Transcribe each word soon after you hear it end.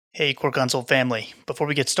Hey, Core Consult family. Before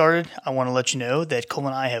we get started, I want to let you know that Cole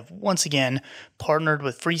and I have once again partnered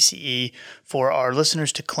with Free CE for our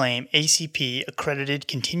listeners to claim ACPE-Accredited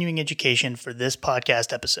continuing education for this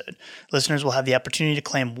podcast episode. Listeners will have the opportunity to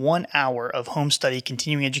claim 1 hour of home study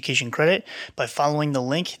continuing education credit by following the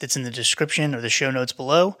link that's in the description or the show notes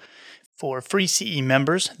below. For Free CE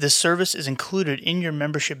members, this service is included in your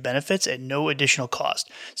membership benefits at no additional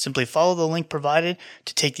cost. Simply follow the link provided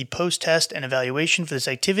to take the post-test and evaluation for this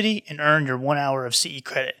activity and earn your 1 hour of CE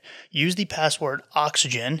credit. Use the password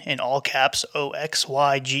OXYGEN, in all caps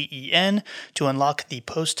OXYGEN, to unlock the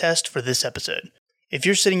post-test for this episode. If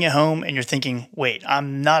you're sitting at home and you're thinking, wait,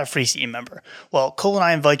 I'm not a Free CE member, well, Cole and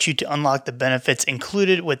I invite you to unlock the benefits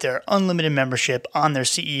included with their unlimited membership on their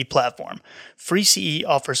CE platform. Free CE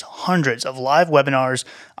offers hundreds of live webinars,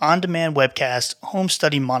 on-demand webcasts, home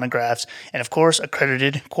study monographs, and of course,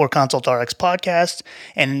 accredited Core Consult RX podcasts,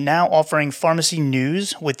 and now offering pharmacy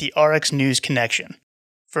news with the RX News Connection.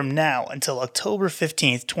 From now until October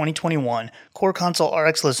 15th, 2021, Core Consult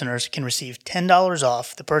RX listeners can receive $10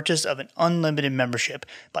 off the purchase of an unlimited membership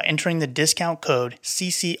by entering the discount code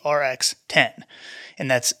CCRX10. And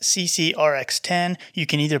that's CCRX10. You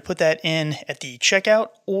can either put that in at the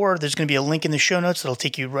checkout, or there's going to be a link in the show notes that'll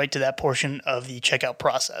take you right to that portion of the checkout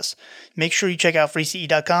process. Make sure you check out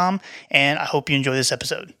freece.com, and I hope you enjoy this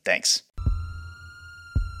episode. Thanks.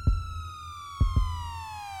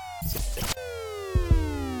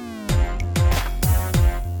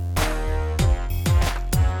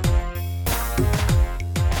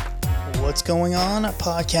 What's going on,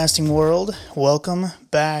 podcasting world? Welcome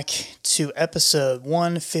back to episode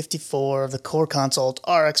 154 of the Core Consult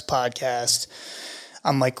RX podcast.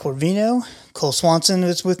 I'm Mike Corvino. Cole Swanson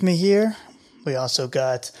is with me here. We also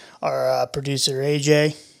got our producer,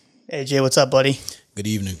 AJ. AJ, what's up, buddy? Good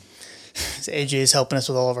evening. AJ is helping us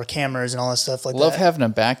with all of our cameras and all that stuff like that. Love having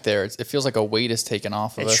him back there. It feels like a weight is taken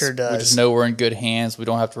off of us. It sure does. We just know we're in good hands. We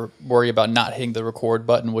don't have to worry about not hitting the record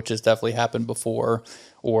button, which has definitely happened before.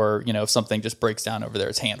 Or, if something just breaks down over there,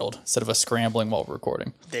 it's handled instead of us scrambling while we're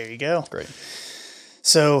recording. There you go. Great.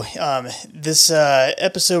 So this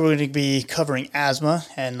episode, we're going to be covering asthma.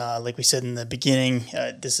 And like we said in the beginning,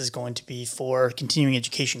 this is going to be for continuing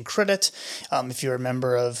education credit if you're a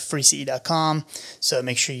member of freece.com. So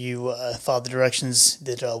make sure you follow the directions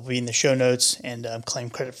that will be in the show notes and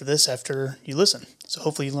claim credit for this after you listen. So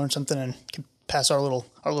hopefully you learn something and can pass our little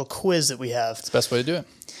quiz that we have. It's the best way to do it.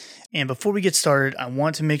 And before we get started, I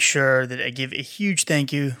want to make sure that I give a huge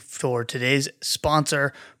thank you for today's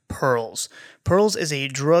sponsor, Pearls. Pearls is a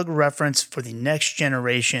drug reference for the next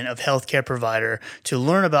generation of healthcare provider to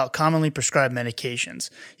learn about commonly prescribed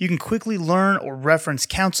medications. You can quickly learn or reference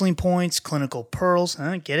counseling points, clinical pearls,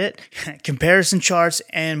 get it? Comparison charts,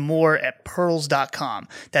 and more at pearls.com.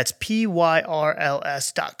 That's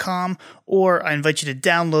PYRLS.com. Or I invite you to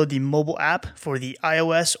download the mobile app for the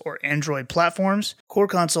iOS or Android platforms. Core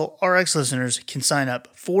Consult RX listeners can sign up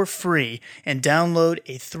for free and download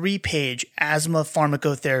a 3-page asthma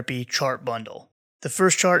pharmacotherapy chart bundle. The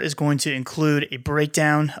first chart is going to include a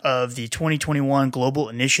breakdown of the 2021 Global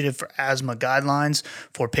Initiative for Asthma guidelines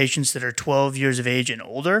for patients that are 12 years of age and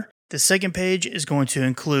older. The second page is going to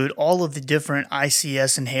include all of the different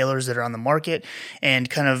ICS inhalers that are on the market and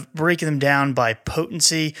kind of break them down by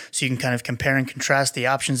potency so you can kind of compare and contrast the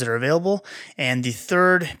options that are available. And the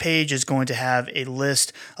third page is going to have a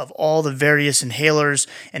list of all the various inhalers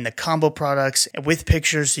and the combo products with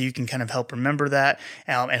pictures so you can kind of help remember that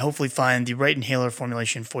and hopefully find the right inhaler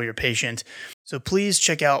formulation for your patient. So please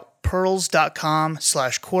check out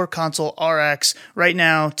pearls.com/coreconsultrx right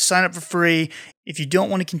now to sign up for free. If you don't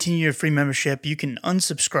want to continue your free membership, you can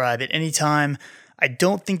unsubscribe at any time. I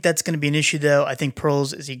don't think that's going to be an issue, though. I think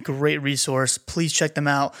Pearls is a great resource. Please check them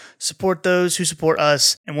out. Support those who support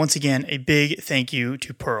us. And once again, a big thank you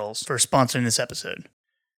to Pearls for sponsoring this episode.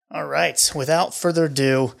 All right. Without further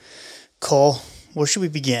ado, Cole, where should we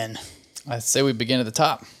begin? I say we begin at the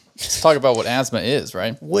top. Let's talk about what asthma is,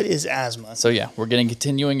 right? What is asthma? So yeah, we're getting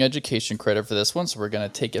continuing education credit for this one, so we're going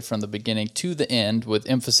to take it from the beginning to the end with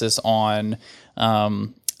emphasis on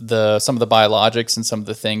some of the biologics and some of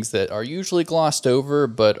the things that are usually glossed over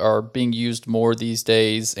but are being used more these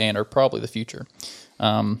days and are probably the future.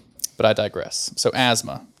 But I digress. So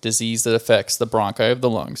asthma, disease that affects the bronchi of the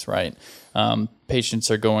lungs, right?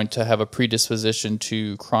 Patients are going to have a predisposition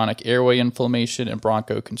to chronic airway inflammation and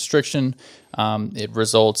bronchoconstriction. It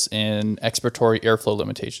results in expiratory airflow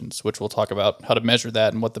limitations, which we'll talk about how to measure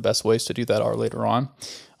that and what the best ways to do that are later on.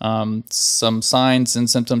 Some signs and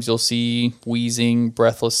symptoms you'll see: wheezing,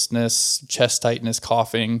 breathlessness, chest tightness,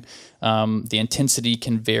 coughing. The intensity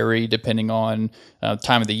can vary depending on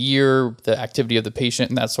time of the year, the activity of the patient,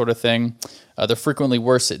 and that sort of thing. They're frequently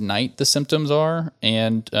worse at night, the symptoms are,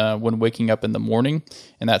 and when waking up in the morning,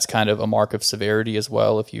 and that's kind of a mark of severity as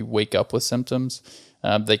well if you wake up with symptoms.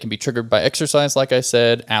 They can be triggered by exercise, like I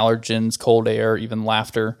said, allergens, cold air, even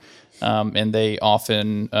laughter, and they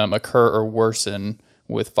often occur or worsen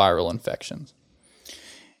with viral infections.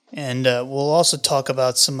 And we'll also talk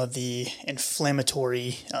about some of the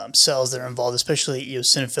inflammatory cells that are involved, especially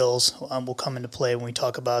eosinophils will come into play when we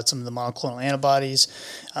talk about some of the monoclonal antibodies,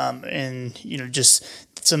 and just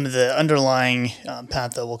some of the underlying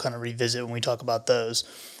patho we'll kind of revisit when we talk about those.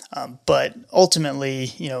 But ultimately,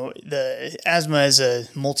 the asthma is a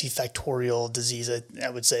multifactorial disease, I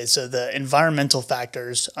would say. So the environmental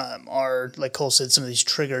factors are, like Cole said, some of these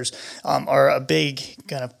triggers are a big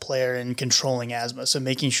kind of player in controlling asthma. So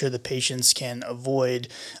making sure the patients can avoid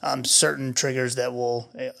certain triggers that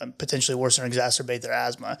will potentially worsen or exacerbate their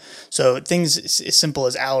asthma. So things as simple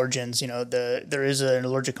as allergens, there is an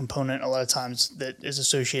allergic component a lot of times that is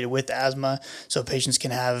associated with asthma. So patients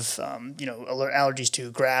can have, allergies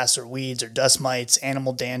to grass or weeds or dust mites,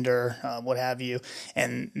 animal dander, what have you.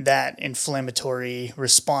 And that inflammatory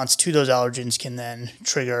response to those allergens can then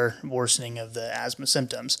trigger worsening of the asthma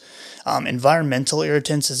symptoms. Environmental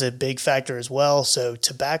irritants is a big factor as well. So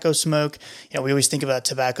tobacco smoke, we always think about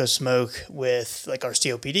tobacco smoke with like our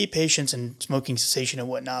COPD patients and smoking cessation and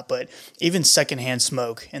whatnot, but even secondhand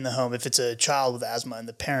smoke in the home, if it's a child with asthma and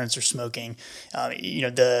the parents are smoking,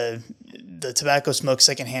 the tobacco smoke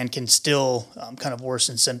secondhand can still kind of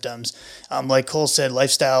worsen symptoms. Like Cole said,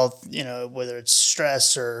 lifestyle, whether it's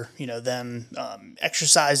stress or, them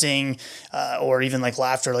exercising or even like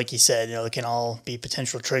laughter, like he said, it can all be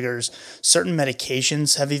potential triggers. Certain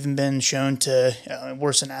medications have even been shown to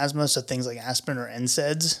worsen asthma. So things like aspirin or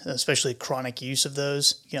NSAIDs, especially chronic use of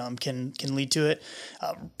those, can lead to it.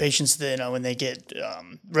 Patients that, when they get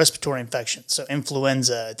respiratory infections, so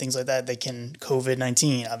influenza, things like that,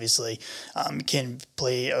 COVID-19 obviously can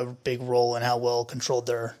play a big role in how well controlled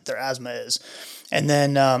their asthma is. And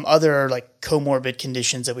then other like comorbid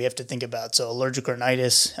conditions that we have to think about. So allergic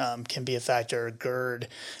rhinitis can be a factor, GERD,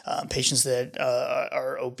 patients that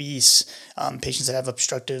are obese, patients that have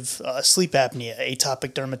obstructive sleep apnea,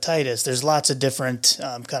 atopic dermatitis. There's lots of different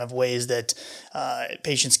kind of ways that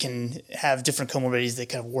patients can have different comorbidities that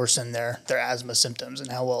kind of worsen their asthma symptoms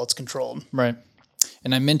and how well it's controlled. Right.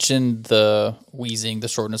 And I mentioned the wheezing, the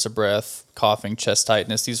shortness of breath, coughing, chest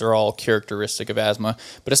tightness. These are all characteristic of asthma,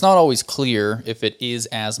 but it's not always clear if it is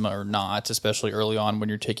asthma or not, especially early on when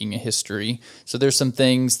you're taking a history. So there's some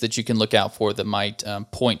things that you can look out for that might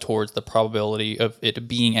point towards the probability of it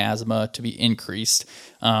being asthma to be increased.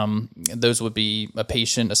 Those would be a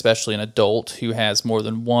patient, especially an adult, who has more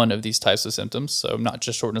than one of these types of symptoms. So not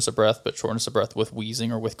just shortness of breath, but shortness of breath with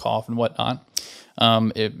wheezing or with cough and whatnot.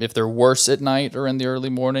 If they're worse at night or in the early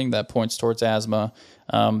morning, that points towards asthma.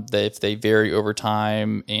 If they vary over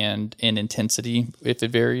time and in intensity, if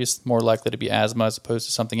it varies, more likely to be asthma as opposed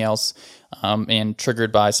to something else, and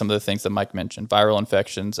triggered by some of the things that Mike mentioned: viral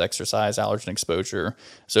infections, exercise, allergen exposure.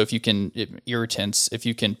 So irritants, if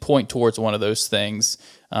you can point towards one of those things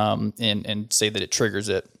and say that it triggers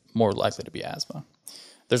it, more likely to be asthma.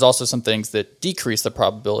 There's also some things that decrease the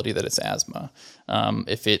probability that it's asthma.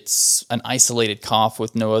 If it's an isolated cough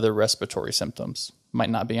with no other respiratory symptoms, might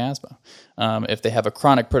not be asthma. If they have a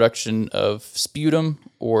chronic production of sputum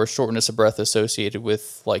or shortness of breath associated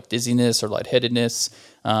with like dizziness or lightheadedness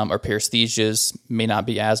or paresthesias, may not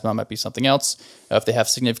be asthma, might be something else. If they have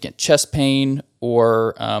significant chest pain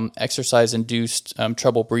or exercise-induced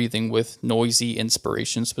trouble breathing with noisy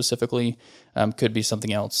inspiration specifically, could be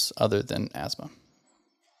something else other than asthma.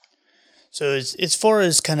 So as far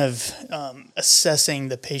as kind of assessing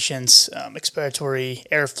the patient's expiratory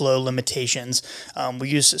airflow limitations, we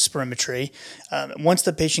use spirometry. Once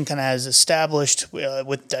the patient kind of has established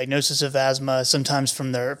with diagnosis of asthma, sometimes for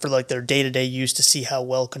their day-to-day use to see how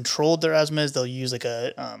well controlled their asthma is, they'll use like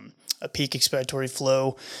a peak expiratory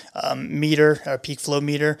flow meter or peak flow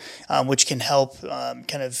meter, which can help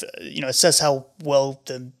assess how well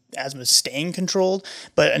the asthma is staying controlled,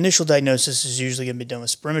 but initial diagnosis is usually going to be done with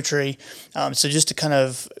spirometry. So just to kind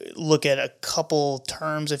of look at a couple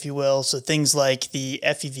terms, if you will, so things like the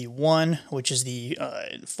FEV1, which is the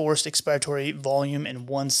forced expiratory volume in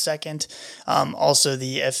 1 second, also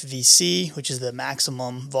the FVC, which is the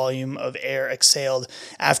maximum volume of air exhaled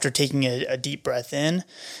after taking a deep breath in,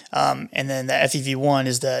 and then the FEV1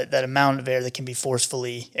 is that amount of air that can be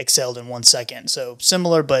forcefully exhaled in 1 second. So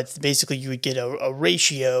similar, but basically you would get a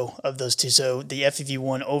ratio of those two. So the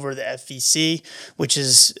FEV1 over the FVC, which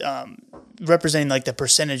is representing like the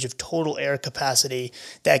percentage of total air capacity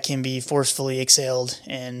that can be forcefully exhaled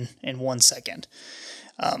in 1 second.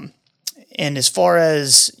 And as far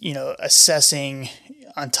as, assessing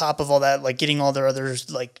on top of all that, like getting all their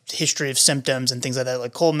others, like history of symptoms and things like that,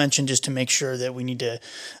 like Cole mentioned, just to make sure that we need to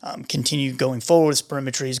continue going forward with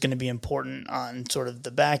spirometry is going to be important on sort of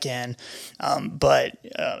the back end. But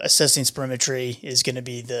assessing spirometry is going to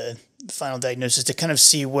be the final diagnosis to kind of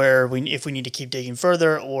see if we need to keep digging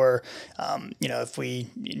further, or if we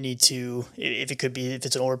need to, if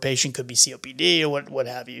it's an older patient, could be COPD or what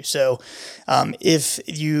have you. So if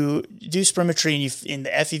you do spirometry and the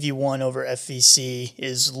FEV1 over FVC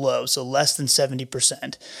is low, so less than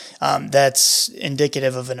 70%, that's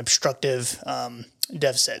indicative of an obstructive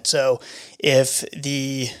deficit. So if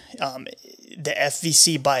the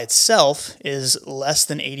FVC by itself is less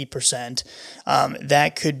than 80%,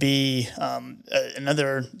 that could be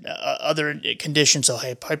another other condition. So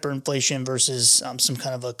hyperinflation versus some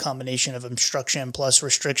kind of a combination of obstruction plus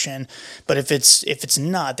restriction. But if it's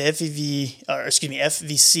not, the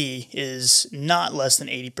FVC is not less than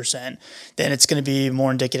 80%, then it's going to be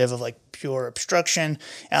more indicative of like pure obstruction.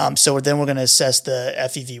 So then we're going to assess the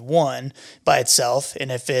FEV1 by itself,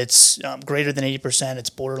 and if it's greater than 80%, it's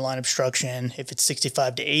borderline obstruction. If it's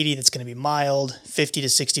 65 to 80, that's going to be mild. 50 to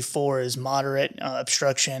 64 is moderate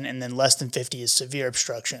obstruction, and then less than 50 is severe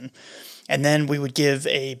obstruction. And then we would give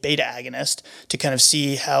a beta agonist to kind of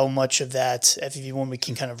see how much of that FEV1 we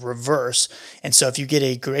can kind of reverse. And so if you get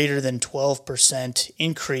a greater than 12%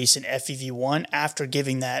 increase in FEV1 after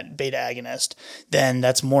giving that beta agonist, then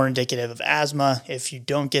that's more indicative of asthma. If you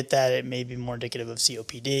don't get that, it may be more indicative of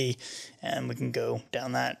COPD, and we can go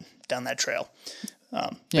down that trail.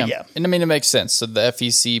 Yeah. And I mean, it makes sense. So the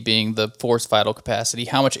FEC being the forced vital capacity,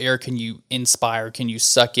 how much air can you inspire, can you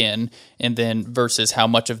suck in, and then versus how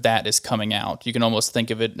much of that is coming out. You can almost think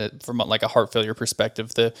of it from like a heart failure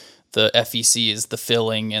perspective. The FEC is the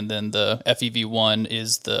filling, and then the FEV1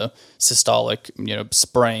 is the systolic,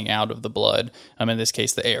 spraying out of the blood. In this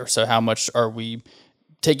case, the air. So how much are we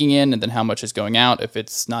taking in, and then how much is going out? If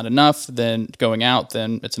it's not enough, then going out,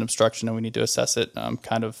 then it's an obstruction, and we need to assess it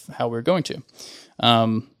kind of how we're going to.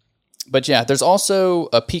 But yeah, there's also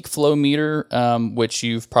a peak flow meter, which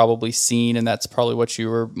you've probably seen, and that's probably what you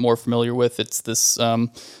were more familiar with. It's this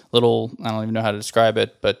little, I don't even know how to describe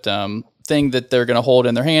it, but thing that they're going to hold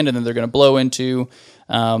in their hand and then they're going to blow into,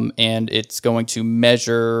 and it's going to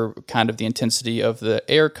measure kind of the intensity of the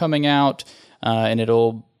air coming out, and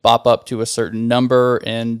it'll bop up to a certain number,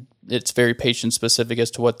 and it's very patient specific as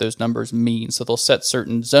to what those numbers mean. So they'll set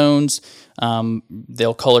certain zones.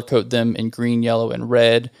 They'll color code them in green, yellow, and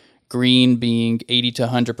red. Green being 80 to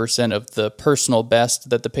 100% of the personal best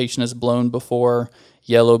that the patient has blown before.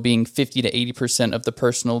 Yellow being 50 to 80% of the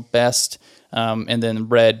personal best. And then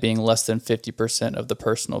red being less than 50% of the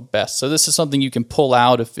personal best. So this is something you can pull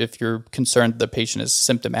out if you're concerned the patient is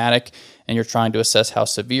symptomatic and you're trying to assess how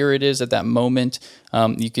severe it is at that moment.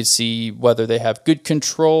 You can see whether they have good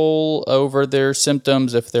control over their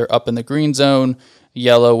symptoms. If they're up in the green zone,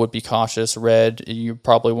 yellow would be cautious. Red, you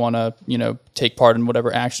probably want to, take part in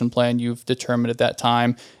whatever action plan you've determined at that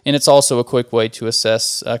time. And it's also a quick way to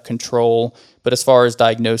assess control. But as far as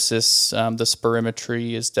diagnosis, the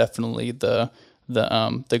spirometry is definitely the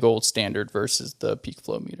gold standard versus the peak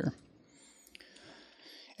flow meter.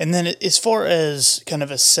 And then as far as kind of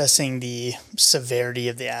assessing the severity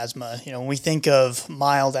of the asthma, when we think of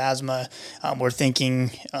mild asthma, we're thinking,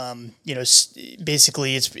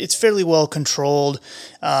 basically it's fairly well controlled,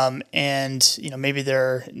 and maybe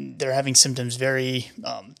they're having symptoms very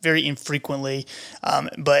infrequently,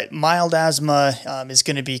 but mild asthma is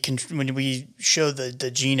going to be when we show the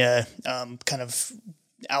GINA kind of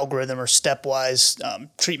algorithm or stepwise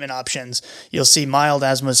treatment options, you'll see mild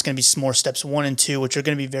asthma is going to be more steps 1 and 2, which are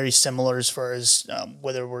going to be very similar as far as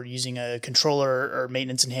whether we're using a controller or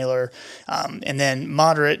maintenance inhaler. And then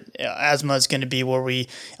moderate asthma is going to be where we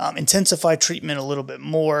intensify treatment a little bit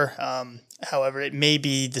more. However, it may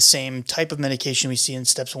be the same type of medication we see in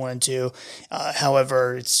steps 1 and 2.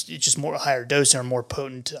 However, it's just more higher dose or more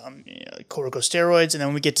potent corticosteroids. And then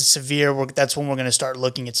when we get to severe, that's when we're going to start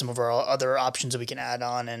looking at some of our other options that we can add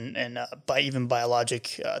on and by even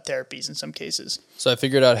biologic therapies in some cases. So I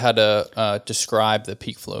figured out how to describe the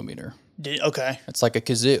peak flow meter. Okay. It's like a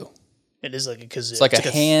kazoo. It is like a kazoo. It's like a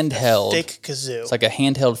handheld. Thick kazoo. It's like a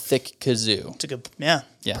handheld thick kazoo. It's a good, yeah.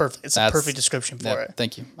 Perfect. It's a perfect description for it.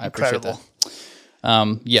 Thank you. I Incredible. appreciate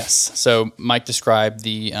that. Yes. So Mike described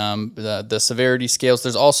the severity scales.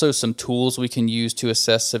 There's also some tools we can use to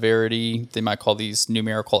assess severity. They might call these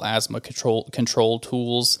numerical asthma control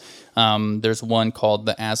tools. There's one called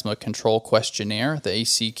the Asthma Control Questionnaire, the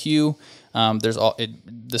ACQ.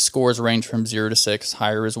 The scores range from 0 to 6.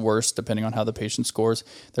 Higher is worse, depending on how the patient scores.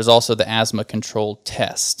 There's also the Asthma Control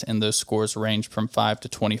Test, and those scores range from 5 to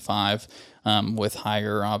 25, with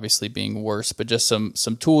higher obviously being worse. But just some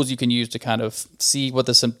tools you can use to kind of see what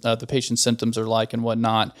the patient's symptoms are like and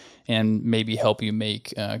whatnot, and maybe help you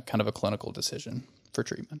make kind of a clinical decision for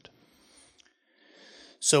treatment.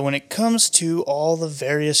 So when it comes to all the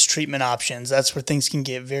various treatment options, that's where things can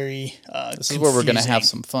get very This is where we're going to have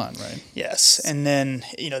some fun, right? Yes. And then,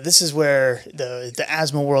 this is where the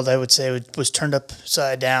asthma world, I would say, was turned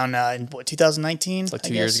upside down in, 2019? It's like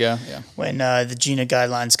 2 years ago, yeah. When the GINA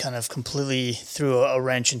guidelines kind of completely threw a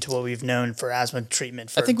wrench into what we've known for asthma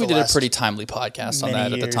treatment for I think we did a pretty timely podcast on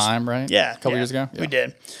that years. At the time, right? Yeah. A couple years ago? Yeah. We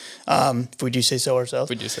did. If we do say so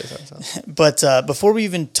ourselves. We do say so ourselves. But before we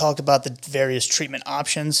even talked about the various treatment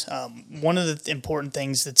options, one of the important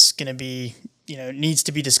things that's going to be, needs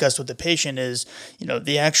to be discussed with the patient is,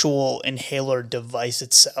 the actual inhaler device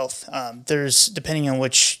itself. There's, depending on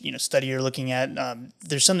which, study you're looking at,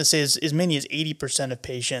 there's some that say as many as 80% of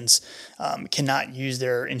patients cannot use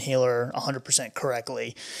their inhaler 100%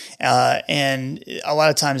 correctly. And a lot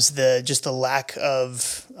of times the lack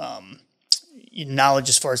of knowledge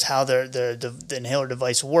as far as how the inhaler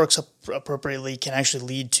device works appropriately can actually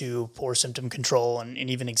lead to poor symptom control and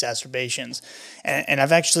even exacerbations. And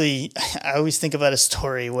I always think about a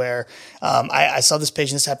story where I saw this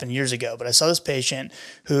patient, this happened years ago, but I saw this patient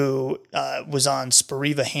who was on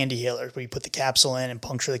Spiriva HandiHaler, where you put the capsule in and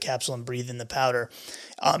puncture the capsule and breathe in the powder,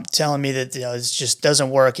 telling me that it just doesn't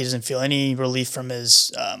work. He doesn't feel any relief from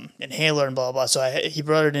his inhaler and blah, blah, blah. So he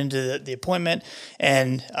brought it into the appointment,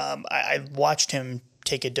 and I watched him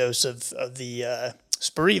take a dose of the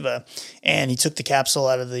Spiriva, and he took the capsule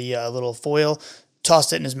out of the little foil,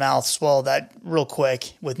 tossed it in his mouth, swallowed that real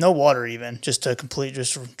quick with no water even, just a complete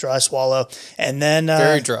dry swallow. And then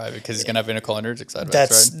very dry because he's going to have intercholinergic side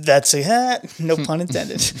effects, right? That's no pun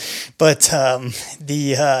intended. But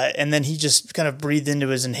and then he just kind of breathed into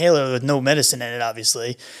his inhaler with no medicine in it,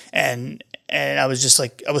 obviously. And I was just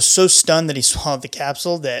like, I was so stunned that he swallowed the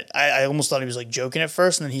capsule that I almost thought he was like joking at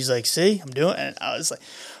first. And then he's like, see, I'm doing it. And I was like,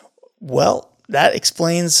 well, that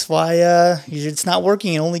explains why it's not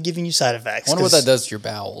working and only giving you side effects. I wonder what that does to your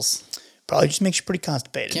bowels. Probably just makes you pretty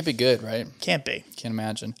constipated. Can't be good, right? Can't be. Can't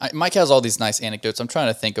imagine. Mike has all these nice anecdotes. I'm trying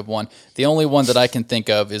to think of one. The only one that I can think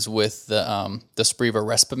of is with the Spiriva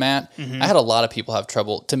Respimat. Mm-hmm. I had a lot of people have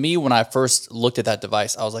trouble. To me, when I first looked at that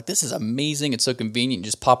device, I was like, this is amazing. It's so convenient. You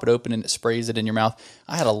just pop it open and it sprays it in your mouth.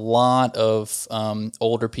 I had a lot of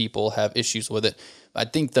older people have issues with it. I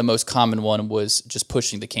think the most common one was just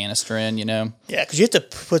pushing the canister in, Yeah, because you have to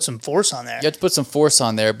put some force on there. You have to put some force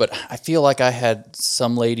on there, but I feel like I had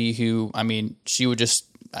some lady who, she would just,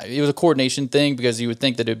 it was a coordination thing because you would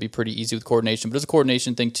think that it would be pretty easy with coordination, but it was a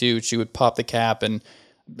coordination thing too. She would pop the cap and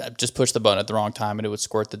just push the button at the wrong time and it would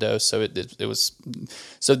squirt the dose. So it was,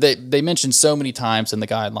 so they mentioned so many times in the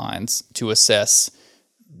guidelines to assess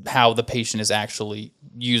how the patient is actually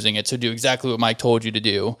using it. So do exactly what Mike told you to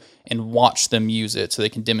do and watch them use it so they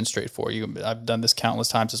can demonstrate for you. I've done this countless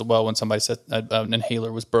times as well when somebody said an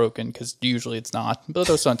inhaler was broken, because usually it's not, but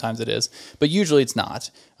though sometimes it is, but usually it's not.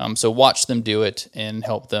 So watch them do it and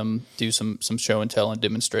help them do some show and tell and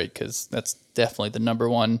demonstrate, because that's definitely the number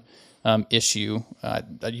one issue.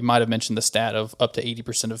 You might have mentioned the stat of up to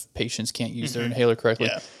 80% of patients can't use their inhaler correctly.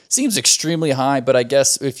 Yeah. Seems extremely high, but I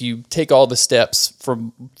guess if you take all the steps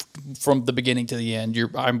from the beginning to the end,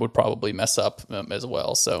 I would probably mess up as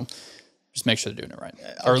well. So just make sure they're doing it right,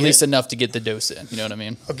 or at least enough to get the dose in. You know what I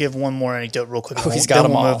mean? I'll give one more anecdote real quick. He's got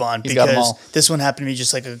them all. Move on, because this one happened to me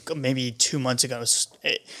just like maybe 2 months ago.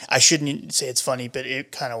 I shouldn't say it's funny, but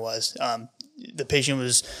it kind of was. The patient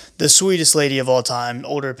was the sweetest lady of all time,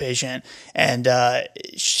 older patient, and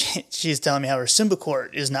she's telling me how her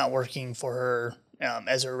Symbicort is not working for her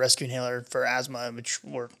as a rescue inhaler for asthma, which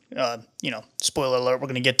we're, spoiler alert, we're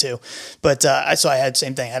going to get to. But so I had the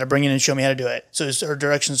same thing. I had to bring it in and show me how to do it. So her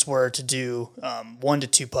directions were to do 1 to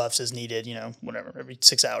 2 puffs as needed, whatever, every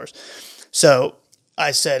 6 hours. So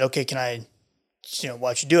I said, okay, can I,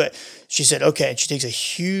 watch you do it? She said, okay. And she takes a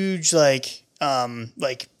huge, breath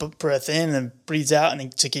in and then breathes out and then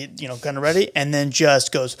to get, kind of ready. And then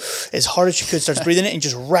just goes as hard as she could, starts breathing it and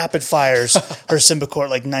just rapid fires her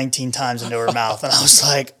Symbicort 19 times into her mouth. And I was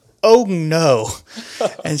like, oh no.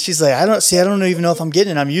 And she's like, I don't even know if I'm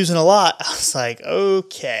getting it. I'm using a lot. I was like,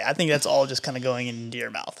 okay. I think that's all just kind of going into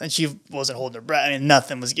your mouth. And she wasn't holding her breath. I mean,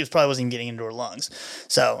 it probably wasn't even getting into her lungs.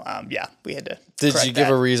 So, we had to. Did you give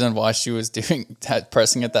a reason why she was doing that,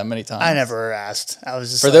 pressing it that many times? I never asked. I was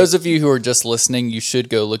just for those of you who are just listening, you should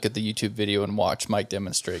go look at the YouTube video and watch Mike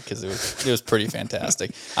demonstrate because it was pretty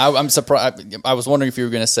fantastic. I'm surprised. I was wondering if you were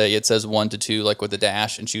going to say it says 1 to 2 with a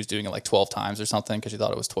dash, and she was doing it 12 times or something because she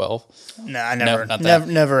thought it was 12. No, I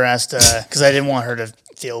never asked because I didn't want her to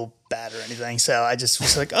feel bad or anything. So I just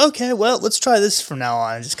was like, okay, well, let's try this from now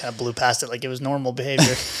on. I just kind of blew past it like it was normal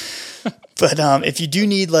behavior. But if you do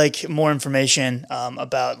need more information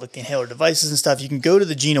about the inhaler devices and stuff, you can go to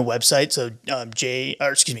the GINA website. So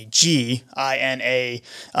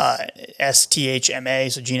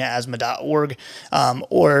GINASTHMA, so GINAasthma.org.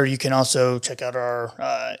 Or you can also check out our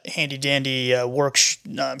handy dandy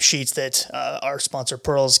worksheets that our sponsor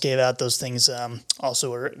Pearls gave out. Those things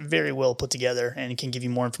also are very well put together and can give you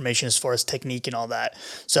more information as far as technique and all that.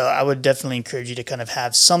 So I would definitely encourage you to kind of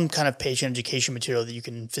have some kind of patient education material that you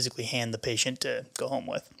can physically hand the patient to go home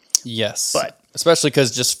with. Yes. But especially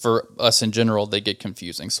because just for us in general, they get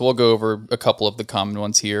confusing. So we'll go over a couple of the common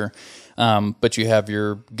ones here. But you have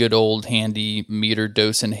your good old handy meter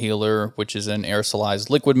dose inhaler, which is an aerosolized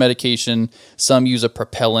liquid medication. Some use a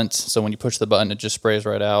propellant. So when you push the button, it just sprays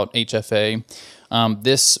right out, HFA.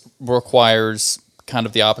 This requires kind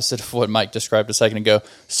of the opposite of what Mike described a second ago.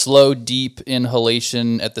 Slow, deep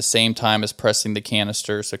inhalation at the same time as pressing the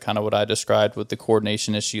canister. So kind of what I described with the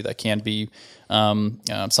coordination issue that can be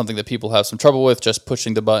something that people have some trouble with, just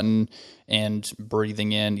pushing the button and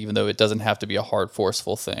breathing in, even though it doesn't have to be a hard,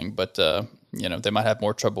 forceful thing. But, they might have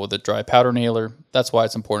more trouble with a dry powder inhaler. That's why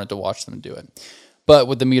it's important to watch them do it. But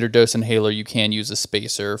with the meter dose inhaler, you can use a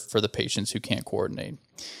spacer for the patients who can't coordinate.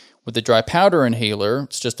 With the dry powder inhaler,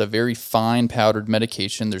 it's just a very fine powdered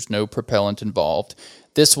medication. There's no propellant involved.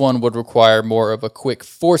 This one would require more of a quick,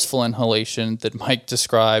 forceful inhalation that Mike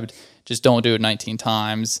described. Just don't do it 19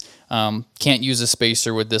 times. Can't use a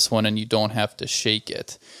spacer with this one, and you don't have to shake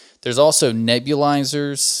it. There's also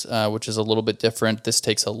nebulizers, which is a little bit different. This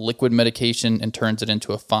takes a liquid medication and turns it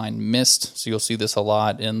into a fine mist. So you'll see this a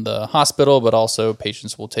lot in the hospital, but also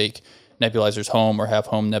patients will take nebulizers home or have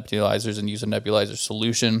home nebulizers and use a nebulizer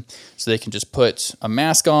solution. So they can just put a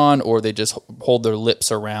mask on, or they just hold their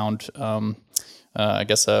lips around, a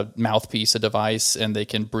mouthpiece, a device, and they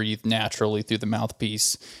can breathe naturally through the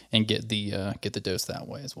mouthpiece and get the dose that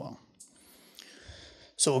way as well.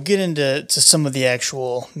 So we'll get into some of the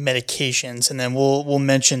actual medications, and then we'll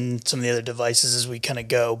mention some of the other devices as we kind of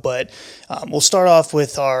go. But we'll start off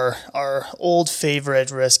with our old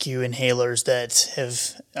favorite rescue inhalers that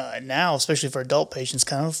have now, especially for adult patients,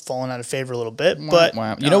 kind of fallen out of favor a little bit. But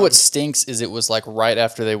wow. You know what stinks is it was right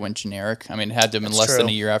after they went generic. I mean, it had to have been less than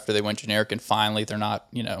a year after they went generic, and finally they're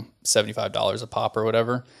not, $75 a pop or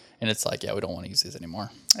whatever. And it's we don't want to use these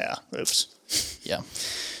anymore. Yeah, oops. Yeah.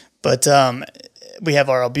 But we have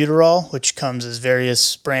our albuterol, which comes as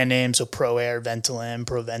various brand names, so ProAir, Ventolin,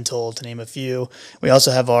 Proventil, to name a few. We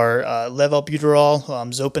also have our levalbuterol.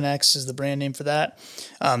 Xopenex is the brand name for that.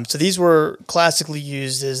 So these were classically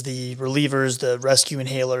used as the relievers, the rescue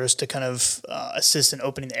inhalers, to kind of assist in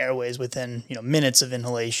opening the airways within minutes of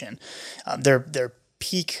inhalation. Their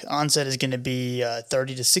peak onset is going to be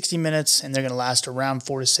 30 to 60 minutes, and they're going to last around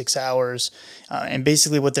 4 to 6 hours. And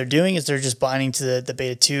basically what they're doing is they're just binding to the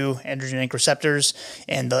beta-2 androgenic receptors,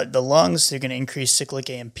 and the lungs, they're going to increase cyclic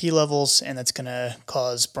AMP levels, and that's going to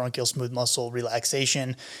cause bronchial smooth muscle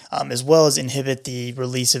relaxation, as well as inhibit the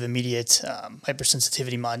release of immediate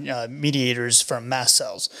hypersensitivity mediators from mast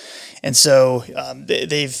cells. And so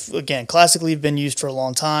they've, again, classically been used for a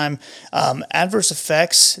long time. Adverse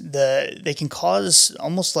effects, they can cause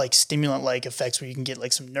almost like stimulant-like effects where you can get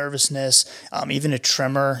some nervousness, even a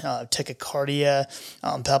tremor, tachycardia,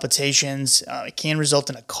 palpitations. It can result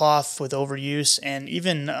in a cough with overuse, and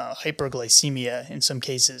even hyperglycemia in some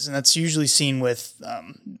cases. And that's usually seen with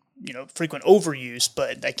frequent overuse,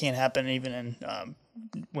 but that can happen even in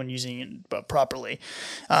when using it properly.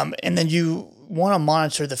 And then you want to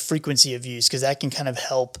monitor the frequency of use, because that can kind of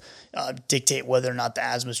help dictate whether or not the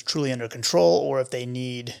asthma is truly under control, or if they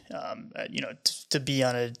need, to be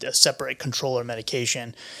on a separate controller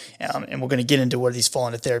medication. And we're going to get into where these fall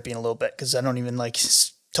into therapy in a little bit, because I don't even like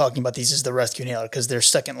talking about these as the rescue inhaler, because they're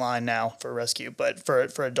second line now for rescue, but for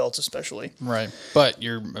adults especially. Right. But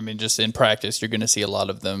just in practice, you're going to see a lot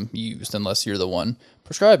of them used unless you're the one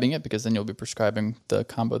prescribing it, because then you'll be prescribing the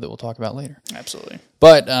combo that we'll talk about later. Absolutely.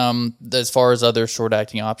 But as far as other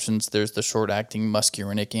short-acting options, there's the short-acting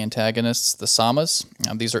muscarinic antagonists, the SAMAs.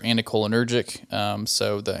 These are anticholinergic.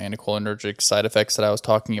 So the anticholinergic side effects that I was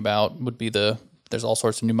talking about would be there's all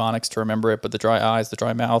sorts of mnemonics to remember it, but the dry eyes, the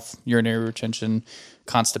dry mouth, urinary retention,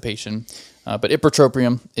 constipation. But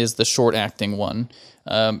ipratropium is the short-acting one.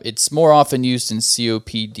 It's more often used in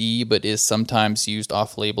COPD, but is sometimes used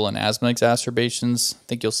off-label in asthma exacerbations. I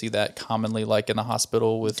think you'll see that commonly, like in the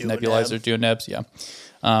hospital with nebulizer Duonebs. Yeah.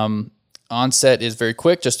 Onset is very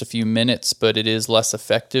quick, just a few minutes, but it is less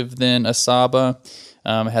effective than a SABA.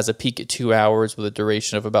 It has a peak at 2 hours with a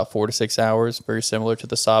duration of about 4 to 6 hours, very similar to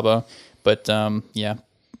the SABA. But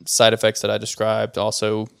side effects that I described,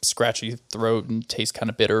 also scratchy throat and taste kind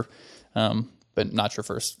of bitter, but not your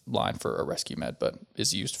first line for a rescue med, but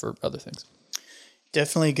is used for other things.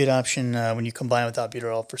 Definitely a good option when you combine with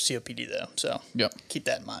albuterol for COPD, though. So keep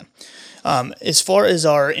that in mind. As far as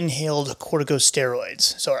our inhaled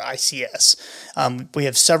corticosteroids, so our ICS, we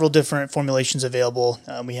have several different formulations available.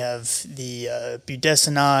 We have the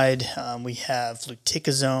budesonide, we have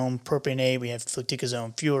fluticasone propionate, we have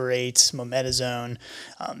fluticasone fumarate, mometasone.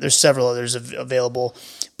 There's several others available,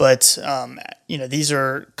 but these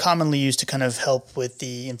are commonly used to kind of help with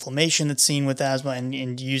the inflammation that's seen with asthma,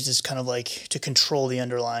 and used as kind of like to control the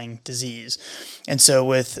underlying disease. And so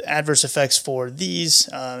with adverse effects for these,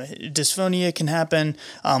 dysphonia can happen,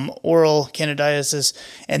 oral candidiasis,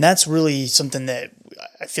 and that's really something that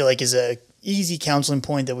I feel like is a easy counseling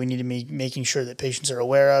point that we need to be making sure that patients are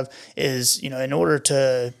aware of is, in order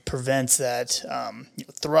to prevent that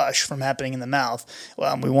thrush from happening in the mouth,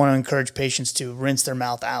 we want to encourage patients to rinse their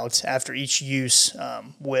mouth out after each use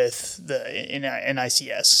with the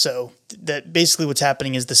NICS. So that basically what's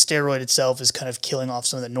happening is the steroid itself is kind of killing off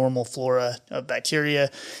some of the normal flora of bacteria,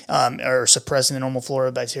 or suppressing the normal flora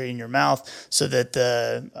of bacteria in your mouth, so that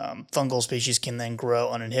the fungal species can then grow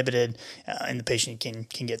uninhibited, and the patient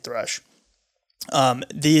can get thrush.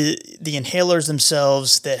 The inhalers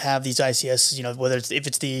themselves that have these ICS, whether if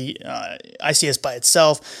it's the ICS by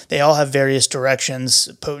itself, they all have various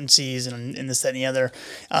directions, potencies, and this, that, and the other.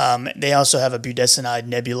 They also have a budesonide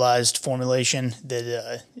nebulized formulation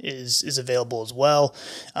that is available as well.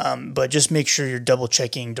 But just make sure you're double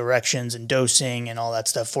checking directions and dosing and all that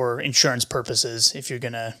stuff for insurance purposes if you're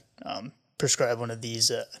going to prescribe one of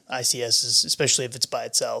these ICSs, especially if it's by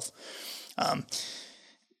itself.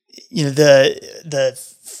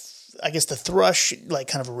 The thrush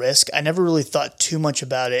kind of risk, I never really thought too much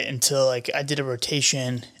about it until I did a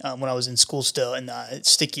rotation when I was in school still in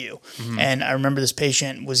STICU. Mm-hmm. And I remember this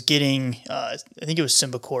patient was getting, I think it was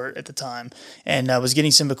Symbicort at the time, and was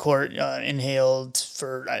getting Symbicort inhaled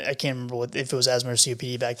for, I can't remember if it was asthma or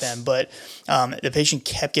COPD back then, but the patient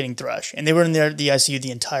kept getting thrush, and they were in the ICU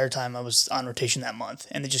the entire time I was on rotation that month,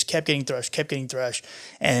 and they just kept getting thrush,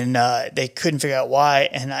 and they couldn't figure out why,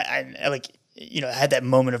 and I had that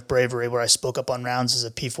moment of bravery where I spoke up on rounds as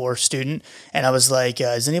a P4 student, and I was like,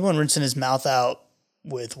 is anyone rinsing his mouth out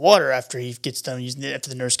with water after he gets done using it, after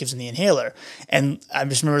the nurse gives him the inhaler? And I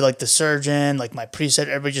just remember the surgeon, my preset,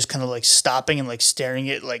 everybody just kind of stopping and staring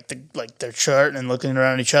at their chart and looking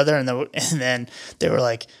around at each other, and then they were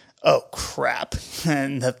like, oh crap,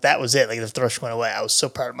 and that was it. The thrush went away. I was so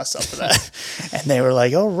proud of myself for that. And they were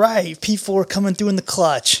like, all right, P4 coming through in the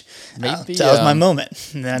clutch. Maybe that was my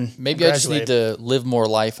moment. And then maybe I just need to live more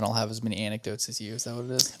life, and I'll have as many anecdotes as you. Is that what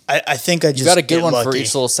it is? I think I just got a good one lucky for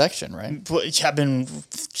each little section, right? I've been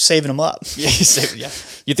saving them up. Yeah,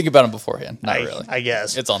 you think about them beforehand. Not really. I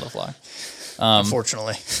guess it's on the fly.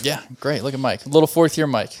 Unfortunately. Yeah, great. Look at Mike, little fourth year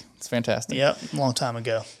Mike. It's fantastic. Yep, long time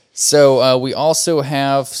ago. So we also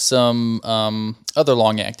have some other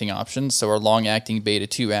long-acting options. So our long-acting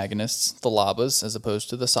beta-2 agonists, the LABAs, as opposed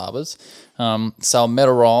to the SABAs.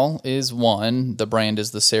 Salmeterol is one. The brand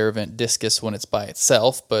is the Ceravent Discus when it's by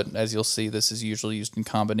itself, but as you'll see, this is usually used in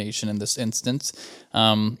combination in this instance.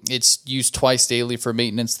 It's used twice daily for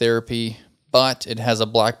maintenance therapy, but it has a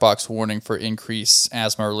black box warning for increased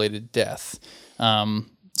asthma-related death.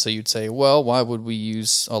 So you'd say, well, why would we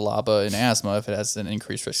use a LABA in asthma if it has an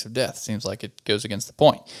increased risk of death? Seems like it goes against the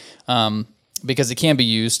point. because it can be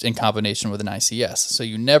used in combination with an ICS. So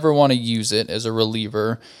you never want to use it as a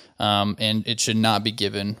reliever, and it should not be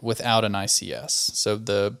given without an ICS. So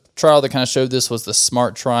the trial that kind of showed this was the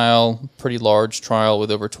SMART trial, pretty large trial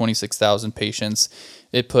with over 26,000 patients.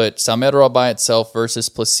 It put salmeterol by itself versus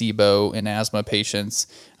placebo in asthma patients.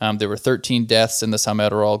 There were 13 deaths in the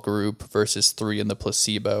salmeterol group versus 3 in the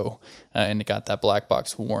placebo, and it got that black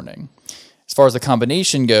box warning. As far as the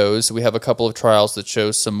combination goes, we have a couple of trials that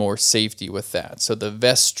show some more safety with that. So the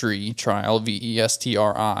Vestri trial,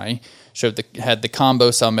 VESTRI, had the combo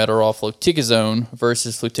salmeterol fluticasone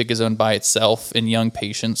versus fluticasone by itself in young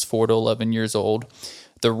patients 4 to 11 years old.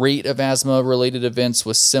 The rate of asthma-related events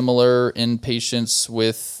was similar in patients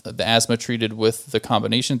with the asthma treated with the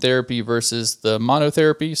combination therapy versus the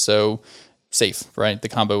monotherapy, so safe, right? The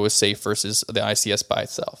combo was safe versus the ICS by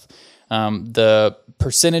itself. The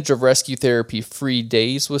percentage of rescue therapy-free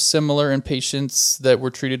days was similar in patients that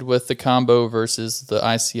were treated with the combo versus the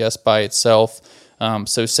ICS by itself,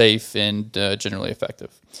 so safe and generally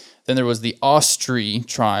effective. Then there was the AUSTRI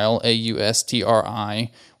trial,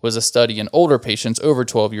 AUSTRI, was a study in older patients over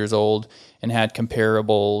 12 years old and had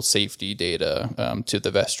comparable safety data to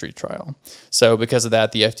the Vestri trial. So because of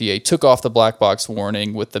that, the FDA took off the black box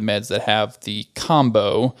warning with the meds that have the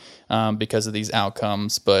combo because of these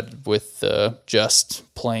outcomes, but with the just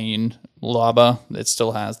plain LABA, it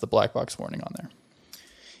still has the black box warning on there.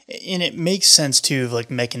 And it makes sense too, like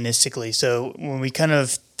mechanistically. So when we kind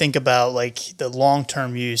of think about like the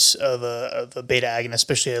long-term use of a beta agonist,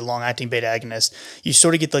 especially a long-acting beta agonist, you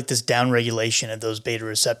sort of get like this downregulation of those beta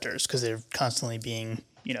receptors because they're constantly being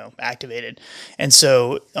activated. And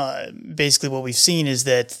so basically what we've seen is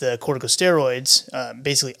that the corticosteroids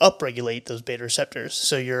basically upregulate those beta receptors.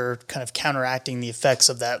 So you're kind of counteracting the effects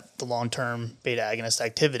of the long-term beta agonist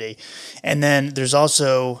activity. And then there's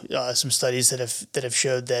also some studies that have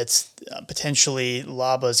showed that potentially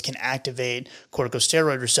LABAs can activate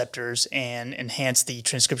corticosteroid receptors and enhance the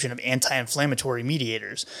transcription of anti-inflammatory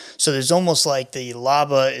mediators. So there's almost like the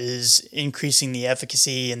LABA is increasing the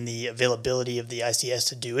efficacy and the availability of the ICS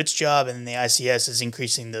to do its job, and then the ICS is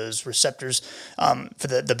increasing those receptors for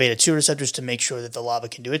the beta-2 receptors to make sure that the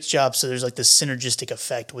LABA can do its job. So there's like this synergistic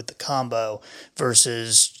effect with the combo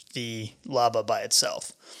versus the LABA by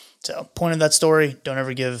itself. So point of that story, don't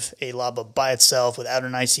ever give a LABA by itself without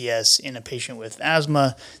an ICS in a patient with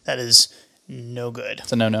asthma. That is no good.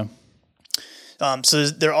 It's a no-no. So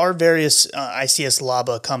there are various ICS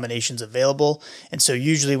LABA combinations available, and so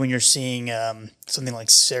usually when you're seeing something like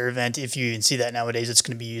Ceravent, if you even see that nowadays, it's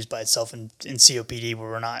going to be used by itself in COPD, where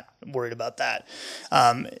we're not worried about that.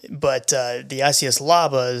 But the ICS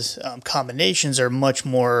LABAs combinations are much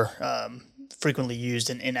more frequently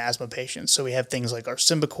used in asthma patients. So we have things like our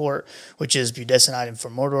Symbicort, which is budesonide and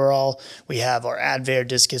formoterol. We have our Advair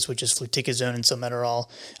Discus, which is fluticasone and salmeterol.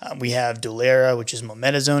 We have Dulera, which is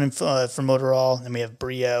mometasone and formoterol. And we have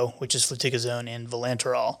Brio, which is fluticasone and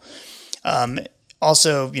vilanterol.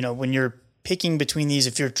 Also, when you're picking between these,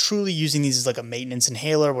 if you're truly using these as like a maintenance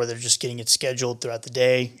inhaler where they're just getting it scheduled throughout the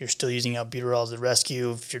day, you're still using albuterol as a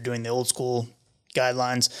rescue. If you're doing the old school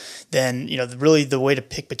guidelines, then really the way to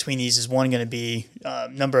pick between these is one going to be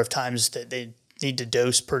number of times that they need to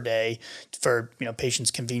dose per day for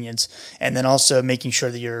patient's convenience, and then also making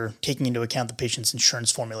sure that you're taking into account the patient's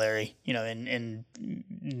insurance formulary, and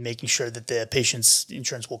making sure that the patient's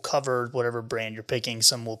insurance will cover whatever brand you're picking.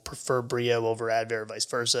 Some will prefer Brio over Advair, vice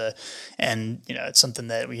versa, and it's something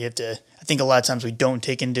that we have to, I think a lot of times we don't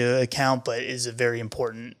take into account, but is a very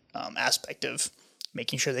important aspect of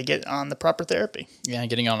making sure they get on the proper therapy. Yeah,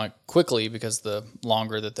 getting on it quickly, because the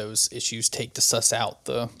longer that those issues take to suss out,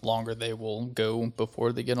 the longer they will go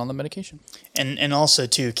before they get on the medication. And also,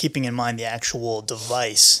 too, keeping in mind the actual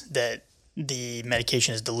device that the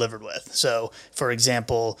medication is delivered with. So, for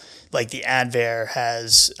example, like the Advair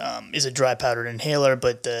is a dry powdered inhaler,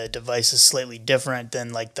 but the device is slightly different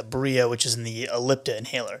than like the Brio, which is in the Ellipta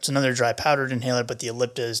inhaler. It's another dry powdered inhaler, but the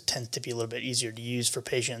Ellipta tends to be a little bit easier to use for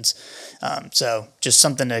patients. So just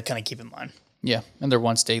something to kind of keep in mind. Yeah, and they're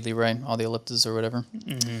once daily, right? All the Elliptas or whatever.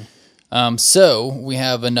 Mm-hmm. So we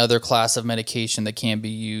have another class of medication that can be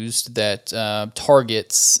used that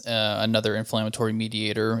targets another inflammatory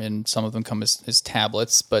mediator, and some of them come as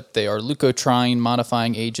tablets, but they are leukotriene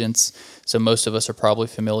modifying agents. So most of us are probably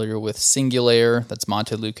familiar with Singulair, that's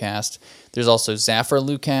montelukast. There's also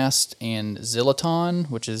Zafirlukast and Xyloton,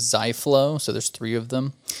 which is Zyflo, so there's 3 of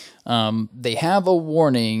them. They have a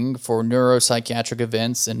warning for neuropsychiatric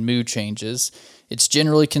events and mood changes. It's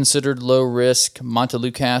generally considered low risk.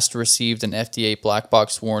 Montelukast received an FDA black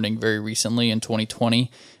box warning very recently in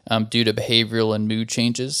 2020, due to behavioral and mood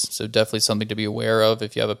changes. So definitely something to be aware of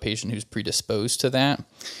if you have a patient who's predisposed to that.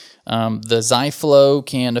 The Zyflow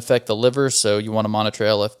can affect the liver, so you want to monitor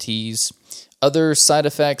LFTs. Other side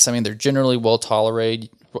effects, I mean, they're generally well tolerated.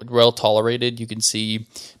 You can see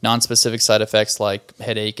non-specific side effects like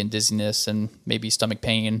headache and dizziness and maybe stomach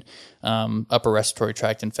pain, upper respiratory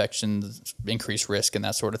tract infections, increased risk, and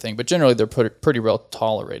that sort of thing. But generally, they're pretty well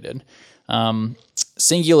tolerated.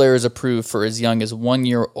 Singulair is approved for as young as 1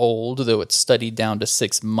 year old, though it's studied down to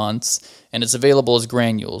 6 months, and it's available as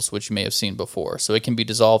granules, which you may have seen before. So it can be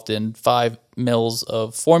dissolved in 5 mils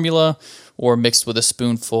of formula or mixed with a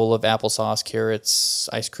spoonful of applesauce, carrots,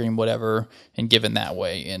 ice cream, whatever, and given that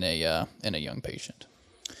way in a young patient.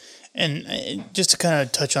 And just to kind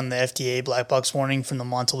of touch on the FDA black box warning from the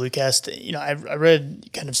Montelukast, I read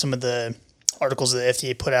kind of some of the articles that the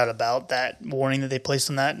FDA put out about that warning that they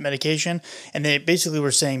placed on that medication. And they basically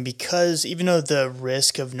were saying because even though the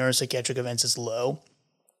risk of neuropsychiatric events is low,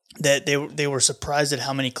 that they were surprised at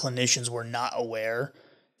how many clinicians were not aware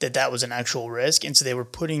that that was an actual risk. And so they were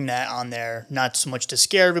putting that on there, not so much to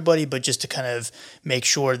scare everybody, but just to kind of make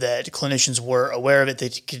sure that clinicians were aware of it, they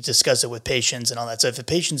could discuss it with patients and all that. So if a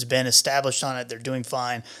patient's been established on it, they're doing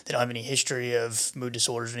fine, they don't have any history of mood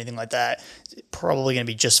disorders or anything like that, it's probably going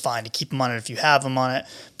to be just fine to keep them on it if you have them on it.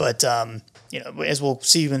 But, as we'll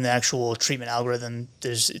see in the actual treatment algorithm,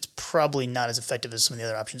 it's probably not as effective as some of the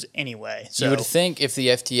other options anyway. So you would think if the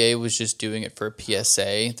FDA was just doing it for a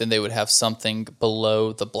PSA, then they would have something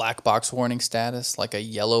below the black box warning status, like a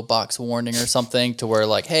yellow box warning or something, to where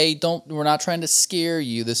like, hey, we're not trying to scare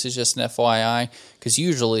you. This is just an FYI. Because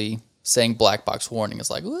usually saying black box warning is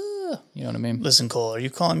like, you know what I mean? Listen, Cole, are you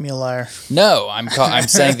calling me a liar? No, I'm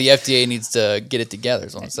saying the FDA needs to get it together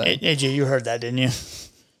is what I'm saying. AJ, you heard that, didn't you?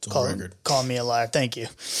 Call me a liar. Thank you.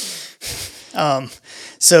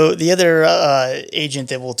 So the other agent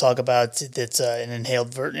that we'll talk about that's an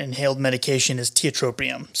inhaled medication is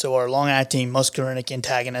tiotropium. So our long-acting muscarinic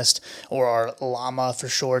antagonist, or our LAMA for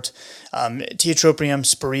short. Tiotropium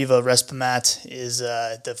Spiriva Respimat is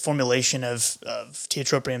the formulation of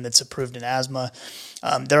tiotropium that's approved in asthma.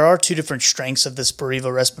 There are 2 different strengths of the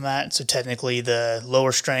Spiriva Respimat. So technically the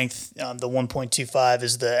lower strength, the 1.25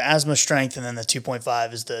 is the asthma strength, and then the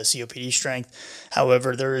 2.5 is the COPD strength.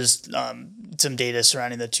 However, there is some data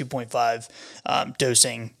surrounding the 2.5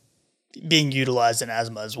 dosing being utilized in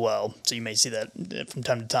asthma as well. So you may see that from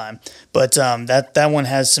time to time. But that one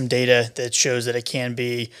has some data that shows that it can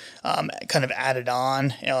be kind of added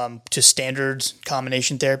on to standard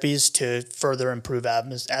combination therapies to further improve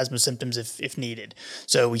asthma symptoms if needed.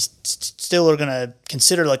 So we still are going to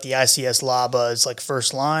consider like the ICS LABA as like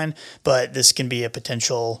first line, but this can be a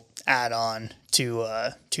potential add-on to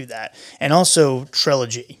that. And also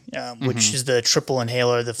Trelegy, which is the triple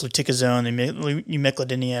inhaler, the fluticasone, the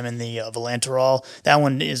umeclidinium, and the vilanterol. That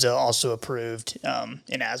one is also approved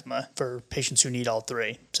in asthma for patients who need all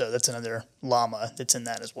 3. So that's another LAMA that's in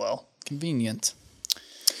that as well. Convenient.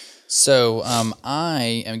 So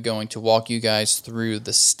I am going to walk you guys through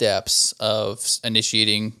the steps of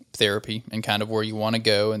initiating therapy and kind of where you want to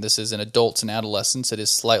go. And this is in adults and adolescents. It is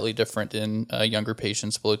slightly different in younger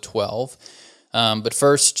patients below 12. But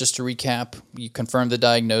first, just to recap, you confirm the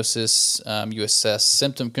diagnosis, you assess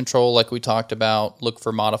symptom control like we talked about, look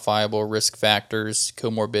for modifiable risk factors,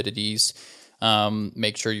 comorbidities,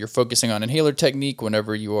 make sure you're focusing on inhaler technique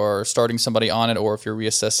whenever you are starting somebody on it or if you're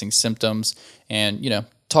reassessing symptoms, and,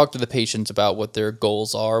 talk to the patients about what their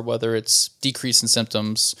goals are, whether it's decrease in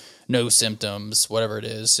symptoms, no symptoms, whatever it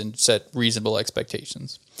is, and set reasonable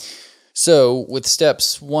expectations. So with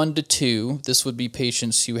steps 1 to 2, this would be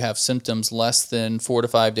patients who have symptoms less than 4 to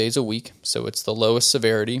 5 days a week. So it's the lowest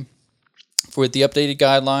severity. For the updated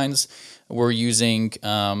guidelines, we're using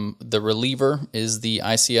the reliever is the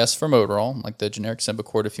ICS formoterol, like the generic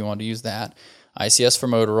Symbicort if you want to use that, ICS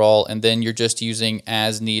formoterol, and then you're just using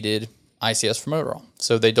as needed ICS formoterol.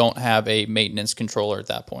 So they don't have a maintenance controller at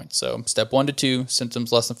that point. So step 1 to 2,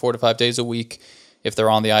 symptoms less than 4 to 5 days a week. If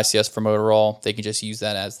they're on the ICS formoterol, they can just use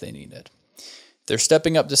that as they need it. They're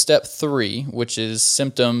stepping up to step 3, which is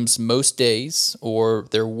symptoms most days, or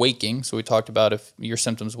they're waking. So we talked about if your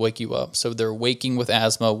symptoms wake you up. So they're waking with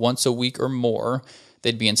asthma once a week or more,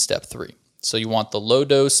 they'd be in step 3. So you want the low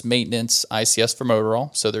dose maintenance ICS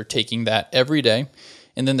formoterol. So they're taking that every day.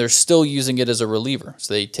 And then they're still using it as a reliever.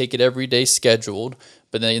 So they take it every day scheduled,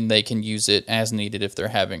 but then they can use it as needed if they're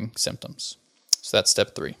having symptoms. So that's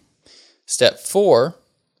step 3. Step 4,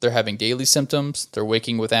 they're having daily symptoms, they're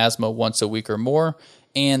waking with asthma once a week or more,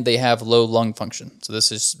 and they have low lung function. So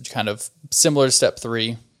this is kind of similar to step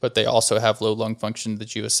 3, but they also have low lung function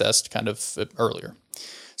that you assessed kind of earlier.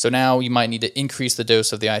 So now you might need to increase the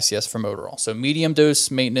dose of the ICS formoterol. So medium dose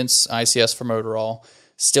maintenance ICS formoterol,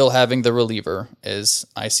 still having the reliever is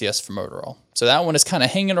ICS formoterol. So that one is kind of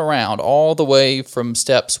hanging around all the way from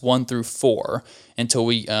steps 1 through 4 until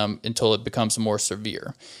it becomes more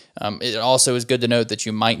severe. It also is good to note that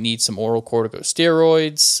you might need some oral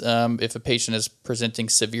corticosteroids if a patient is presenting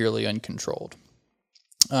severely uncontrolled.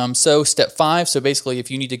 So step 5, so basically if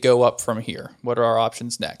you need to go up from here, what are our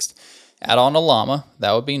options next? Add on a LAMA,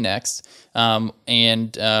 that would be next.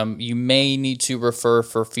 You may need to refer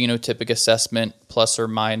for phenotypic assessment, plus or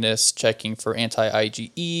minus checking for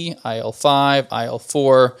anti-IgE, IL-5,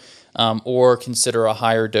 IL-4, or consider a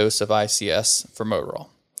higher dose of ICS formoterol.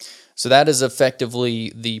 So that is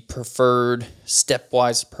effectively the preferred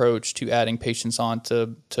stepwise approach to adding patients on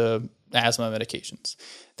to asthma medications.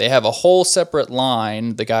 They have a whole separate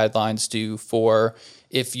line, the guidelines do, for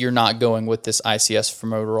if you're not going with this ICS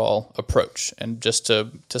formoterol approach. And just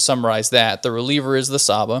to summarize that, the reliever is the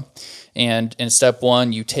SABA. And in step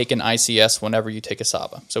 1, you take an ICS whenever you take a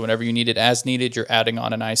SABA. So whenever you need it as needed, you're adding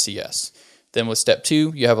on an ICS. Then with step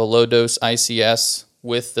 2, you have a low-dose ICS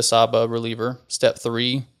with the SABA reliever. Step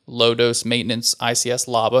 3, low-dose maintenance ICS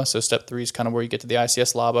LABA. So step 3 is kind of where you get to the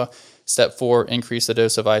ICS LABA. Step 4, increase the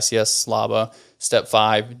dose of ICS LABA. Step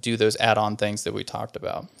 5, do those add-on things that we talked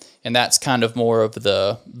about. And that's kind of more of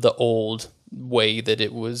the old way that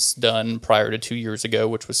it was done prior to 2 years ago,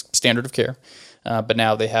 which was standard of care. But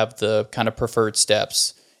now they have the kind of preferred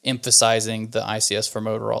steps, emphasizing the ICS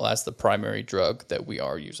formoterol as the primary drug that we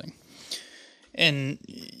are using. And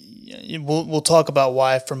we'll talk about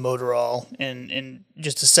why formoterol in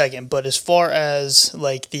just a second. But as far as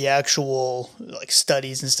like the actual like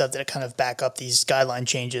studies and stuff that kind of back up these guideline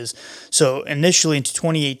changes, so initially in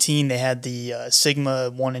 2018 they had the Sigma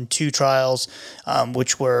 1 and 2 trials,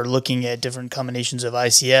 which were looking at different combinations of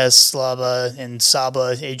ICS, LABA, and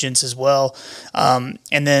SABA agents as well. And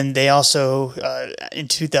then they also in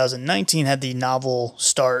 2019 had the Novel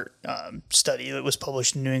Start study that was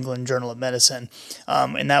published in New England Journal of Medicine,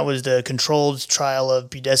 and that was the controlled trial of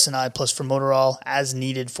budesonide plus formoterol as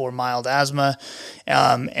needed for mild asthma,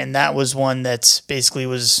 and that was one that basically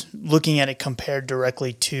was looking at it compared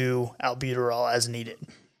directly to albuterol as needed.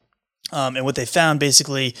 And what they found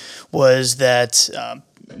basically was that,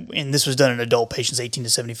 and this was done in adult patients 18 to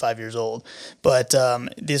 75 years old, but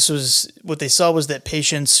this was what they saw was that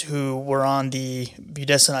patients who were on the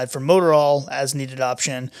budesonide formoterol as needed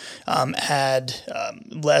option had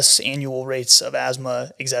less annual rates of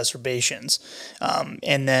asthma exacerbations.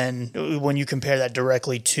 And then when you compare that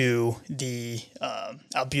directly to the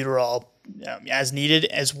albuterol as needed,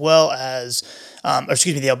 as well as, the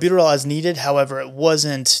albuterol as needed. However, it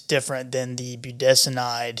wasn't different than the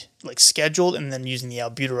budesonide like scheduled, and then using the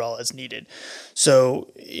albuterol as needed.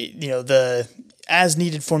 So, the as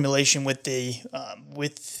needed formulation with the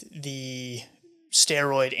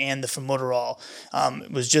steroid and the formoterol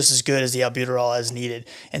was just as good as the albuterol as needed.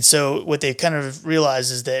 And so what they've kind of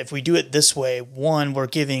realized is that if we do it this way, one, we're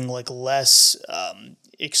giving like less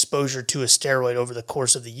exposure to a steroid over the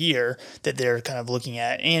course of the year that they're kind of looking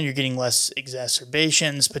at, and you're getting less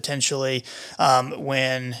exacerbations potentially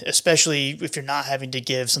especially if you're not having to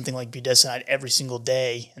give something like budesonide every single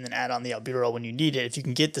day and then add on the albuterol when you need it. If you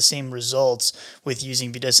can get the same results with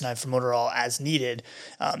using budesonide formoterol as needed,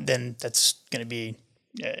 then that's going to be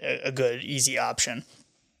a good, easy option.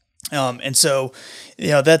 And so,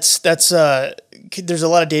 that's there's a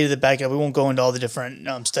lot of data to back up. We won't go into all the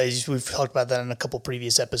different studies. We've talked about that in a couple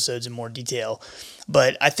previous episodes in more detail.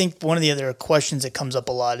 But I think one of the other questions that comes up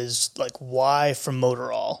a lot is like, why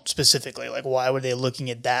formoterol specifically? Like, why were they looking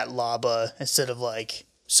at that LABA instead of like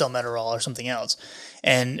salmeterol or something else?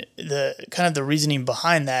 And the kind of the reasoning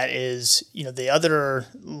behind that is, the other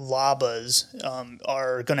LABAs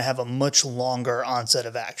are going to have a much longer onset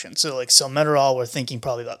of action. So like salmeterol, we're thinking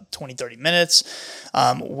probably about 20, 30 minutes.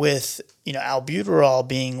 With, albuterol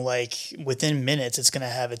being like within minutes, it's going to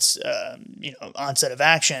have its, onset of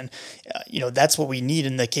action. That's what we need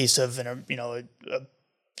in the case of,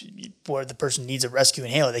 where the person needs a rescue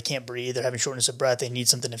inhaler. They can't breathe. They're having shortness of breath. They need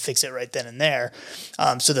something to fix it right then and there.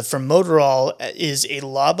 So the formoterol is a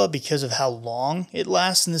LABA because of how long it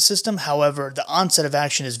lasts in the system. However, the onset of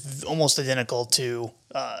action is almost identical to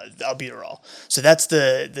albuterol. So that's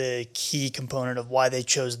the key component of why they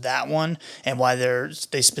chose that one and why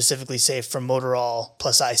they specifically say formoterol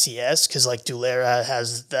plus ICS, because like Dulera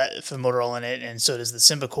has that formoterol in it, and so does the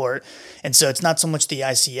Symbicort. And so it's not so much the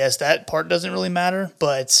ICS, that part doesn't really matter,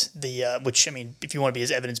 but the which, I mean, if you want to be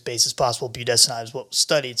as evidence-based as possible, budesonide is what was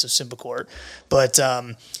studied, so Symbicort. But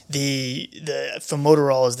the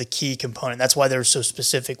formoterol is the key component. That's why they're so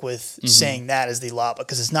specific with saying that as the LABA,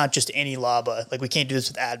 because it's not just any LABA. Like, we can't do this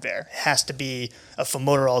with Advair. It has to be a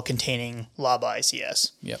formoterol containing LABA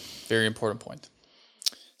ICS. Yep, very important point.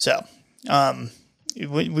 So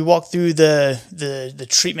we walked through the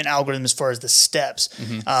treatment algorithm as far as the steps.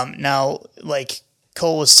 Now, like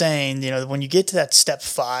Cole was saying, when you get to that step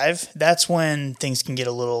 5, that's when things can get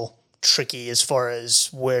a little tricky as far as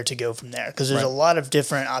where to go from there, because there's a lot of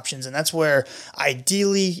different options, and that's where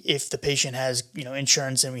ideally, if the patient has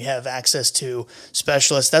insurance and we have access to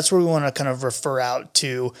specialists, that's where we want to kind of refer out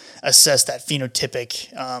to assess that phenotypic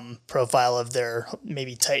profile of their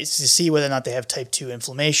maybe type, to see whether or not they have type 2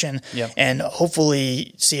 inflammation, and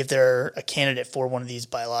hopefully see if they're a candidate for one of these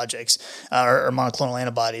biologics or monoclonal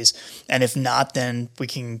antibodies, and if not, then we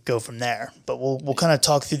can go from there. But we'll kind of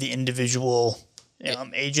talk through the individual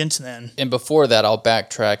agents, and before that, I'll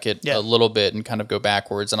backtrack it a little bit and kind of go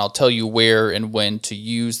backwards, and I'll tell you where and when to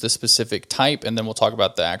use the specific type, and then we'll talk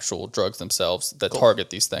about the actual drugs themselves that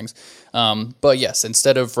target these things. But yes,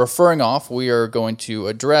 instead of referring off, we are going to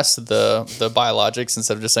address the biologics.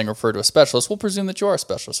 Instead of just saying refer to a specialist, we'll presume that you are a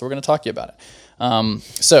specialist, so we're going to talk to you about it.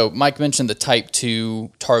 So Mike mentioned the type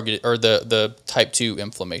 2 target, or the type 2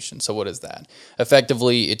 inflammation. So what is that?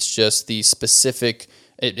 Effectively, it's just the specific.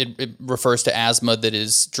 It refers to asthma that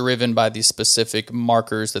is driven by these specific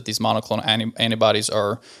markers that these monoclonal antibodies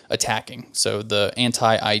are attacking. So the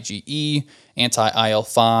anti-IgE,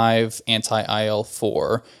 anti-IL-5,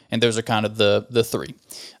 anti-IL-4, and those are kind of the three.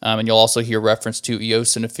 And you'll also hear reference to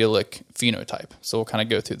eosinophilic phenotype. So we'll kind of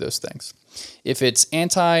go through those things. If it's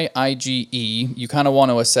anti-IgE, you kind of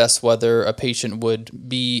want to assess whether a patient would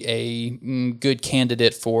be a good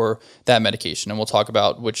candidate for that medication, and we'll talk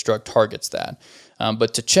about which drug targets that.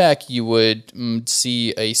 But to check, you would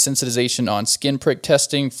see a sensitization on skin prick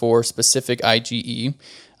testing for specific IgE.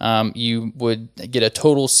 You would get a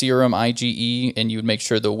total serum IgE, and you would make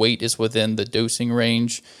sure the weight is within the dosing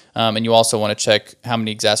range. And you also want to check how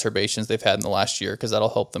many exacerbations they've had in the last year, because that'll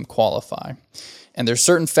help them qualify. And there's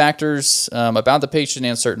certain factors about the patient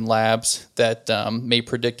and certain labs that may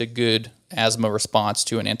predict a good asthma response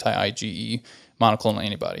to an anti-IgE monoclonal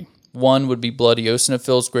antibody. One would be blood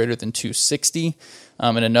eosinophils greater than 260,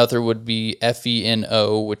 and another would be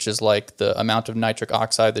FeNO, which is like the amount of nitric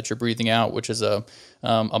oxide that you're breathing out, which is a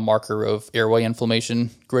marker of airway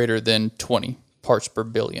inflammation, greater than 20 parts per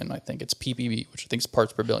billion. I think it's ppb, which I think is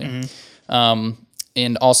parts per billion.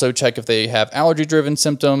 And also check if they have allergy-driven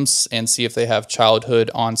symptoms and see if they have childhood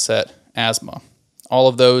onset asthma. All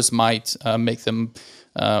of those might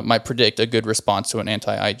might predict a good response to an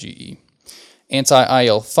anti-IgE.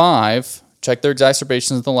 Anti-IL-5, check their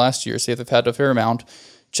exacerbations in the last year, see if they've had a fair amount.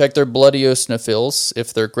 Check their blood eosinophils.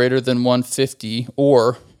 If they're greater than 150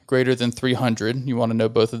 or greater than 300, you want to know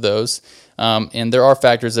both of those. And there are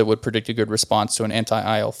factors that would predict a good response to an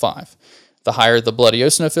anti-IL-5. The higher the blood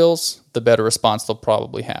eosinophils, the better response they'll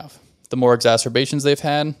probably have. The more exacerbations they've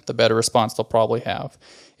had, the better response they'll probably have.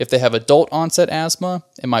 If they have adult onset asthma,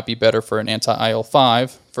 it might be better for an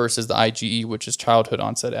anti-IL-5 versus the IgE, which is childhood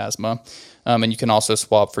onset asthma. And you can also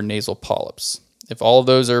swab for nasal polyps. If all of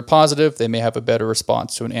those are positive, they may have a better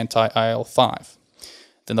response to an anti-IL-5.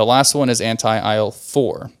 Then the last one is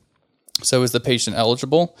anti-IL-4. So is the patient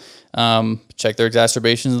eligible? Check their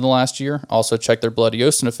exacerbations in the last year. Also check their blood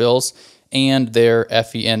eosinophils and their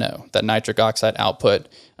FeNO, that nitric oxide output.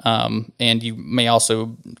 And you may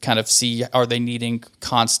also kind of see, are they needing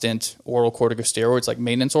constant oral corticosteroids, like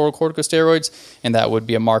maintenance oral corticosteroids? And that would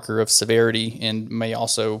be a marker of severity and may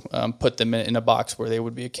also put them in a box where they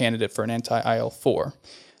would be a candidate for an anti-IL-4.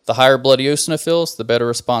 The higher blood eosinophils, the better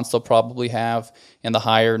response they'll probably have, and the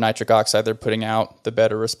higher nitric oxide they're putting out, the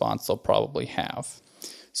better response they'll probably have.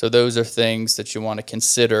 So those are things that you want to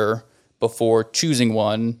consider before choosing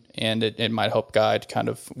one, and it might help guide kind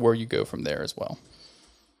of where you go from there as well.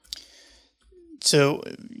 So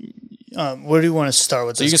where do you want to start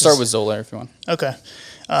with this? So you can start with Xolair if you want. Okay.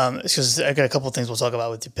 Because I got a couple of things we'll talk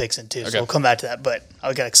about with Dupixent too, so we'll come back to that, but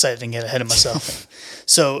I got excited and get ahead of myself.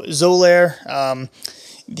 So Xolair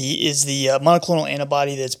is the monoclonal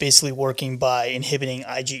antibody that's basically working by inhibiting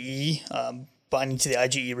IgE binding to the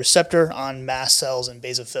IgE receptor on mast cells and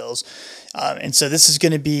basophils. And so this is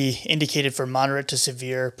going to be indicated for moderate to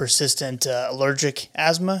severe persistent allergic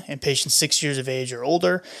asthma in patients 6 years of age or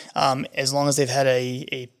older, as long as they've had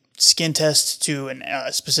a skin test to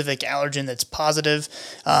a specific allergen that's positive,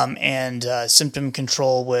 and symptom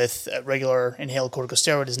control with regular inhaled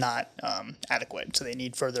corticosteroid is not adequate. So they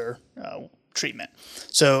need further treatment.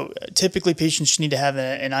 So typically patients should need to have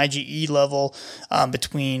an IgE level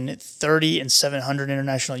between 30 and 700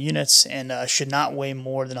 international units and should not weigh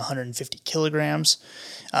more than 150 kilograms.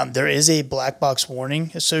 There is a black box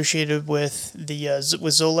warning associated with with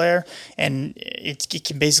Xolair, and it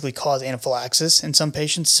can basically cause anaphylaxis in some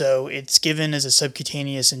patients. So it's given as a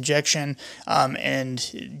subcutaneous injection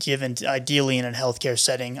and given ideally in a healthcare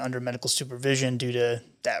setting under medical supervision due to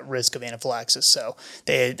that risk of anaphylaxis. So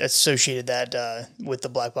they associated that with the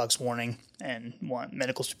black box warning and want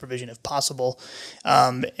medical supervision if possible.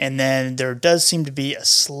 And then there does seem to be a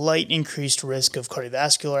slight increased risk of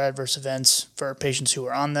cardiovascular adverse events for patients who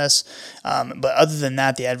are on this. But other than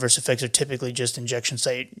that, the adverse effects are typically just injection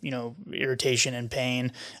site, irritation and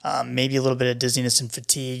pain, maybe a little bit of dizziness and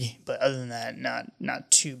fatigue. But other than that,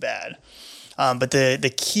 not too bad. But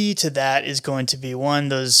the key to that is going to be one,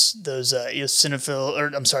 the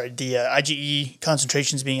IgE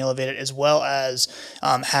concentrations being elevated, as well as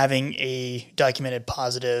having a documented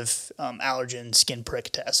positive allergen skin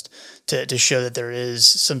prick test to show that there is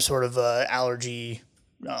some sort of allergy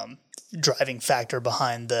driving factor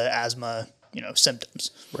behind the asthma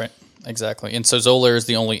symptoms. Right. Exactly. And so Xolair is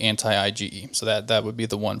the only anti-IgE. So that would be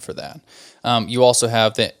the one for that. You also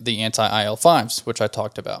have the anti-IL-5s, which I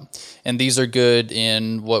talked about. And these are good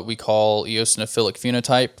in what we call eosinophilic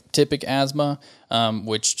phenotype typic asthma,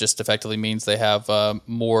 which just effectively means they have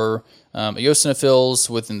more eosinophils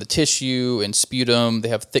within the tissue and sputum. They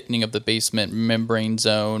have thickening of the basement membrane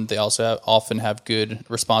zone. They also often have good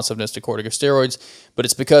responsiveness to corticosteroids, but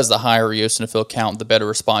it's because the higher eosinophil count, the better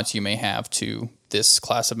response you may have to this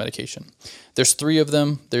class of medication. There's 3 of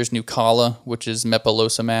them. There's Nucala, which is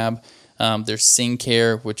mepolizumab. There's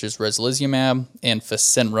Singcare, which is reslizumab, and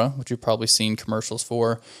Fasenra, which you've probably seen commercials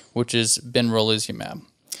for, which is benralizumab.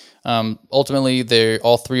 Ultimately,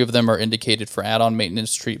 all 3 of them are indicated for add-on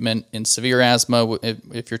maintenance treatment in severe asthma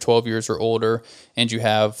if you're 12 years or older and you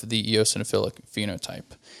have the eosinophilic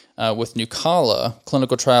phenotype. With Nucala,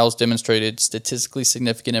 clinical trials demonstrated statistically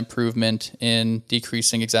significant improvement in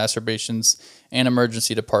decreasing exacerbations and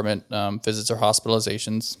emergency department visits or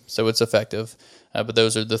hospitalizations, so it's effective. But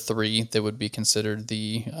those are the 3 that would be considered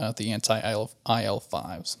the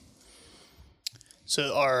anti-IL-5s.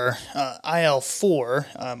 So our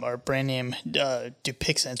IL-4, our brand name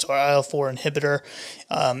Dupixent, so our IL-4 inhibitor,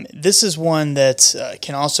 this is one that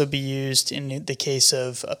can also be used in the case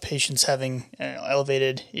of patients having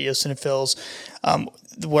elevated eosinophils.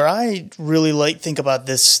 Where I really think about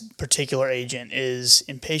this particular agent is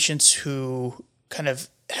in patients who kind of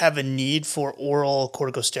have a need for oral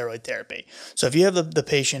corticosteroid therapy. So if you have the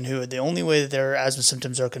patient who the only way that their asthma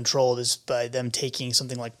symptoms are controlled is by them taking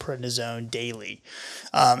something like prednisone daily,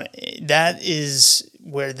 that is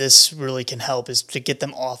where this really can help, is to get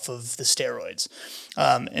them off of the steroids.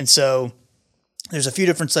 And so there's a few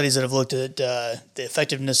different studies that have looked at the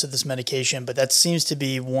effectiveness of this medication, but that seems to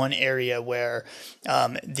be one area where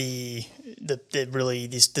this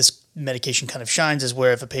medication kind of shines, is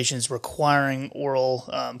where if a patient is requiring oral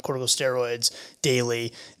corticosteroids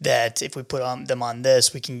daily, that if we put them on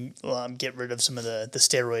this, we can get rid of some of the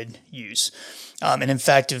steroid use. And in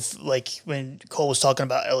fact, when Cole was talking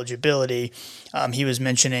about eligibility, he was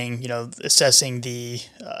mentioning, assessing the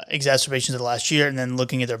exacerbations of the last year and then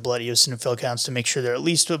looking at their blood eosinophil counts to make sure they're at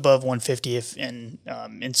least above 150, and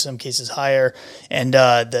in some cases higher, and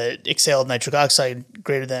the exhaled nitric oxide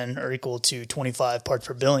greater than or equal to 25 parts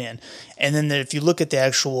per billion. And then if you look at the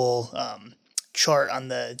actual chart on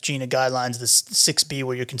the GINA guidelines, the 6B,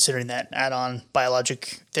 where you're considering that add-on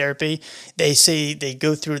biologic therapy, they say they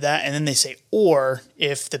go through that, and then they say, or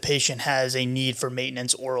if the patient has a need for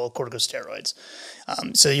maintenance oral corticosteroids.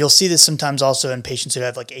 So you'll see this sometimes also in patients who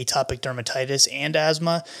have atopic dermatitis and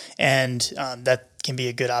asthma, and that can be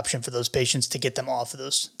a good option for those patients to get them off of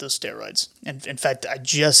those steroids. And in fact, I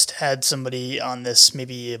just had somebody on this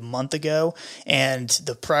maybe a month ago, and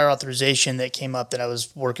the prior authorization that came up that I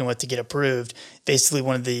was working with to get approved, basically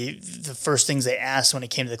one of the first things they asked when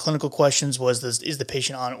it came to the clinical questions was, is the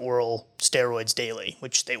patient on oral steroids daily,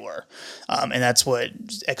 which they were. And that's what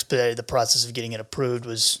expedited the process of getting it approved,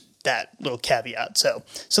 was that little caveat. So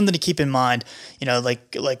something to keep in mind,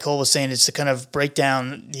 like Cole was saying, is to kind of break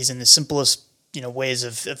down these in the simplest ways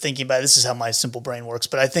of thinking about it. This is how my simple brain works.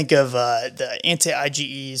 But I think of the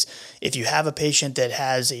anti-IgEs. If you have a patient that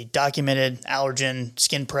has a documented allergen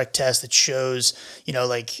skin prick test that shows,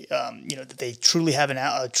 that they truly have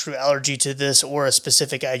a true allergy to this or a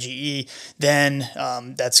specific IgE, then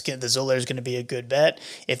the Xolair is going to be a good bet.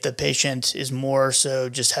 If the patient is more so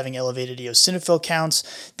just having elevated eosinophil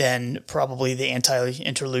counts, then probably the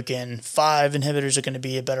anti-interleukin 5 inhibitors are going to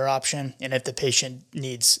be a better option. And if the patient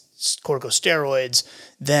needs corticosteroids,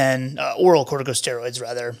 then oral corticosteroids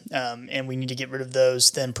rather, and we need to get rid of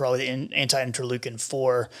those, then probably the anti-interleukin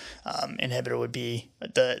 4 inhibitor would be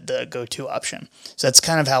the go-to option. So that's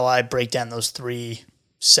kind of how I break down those three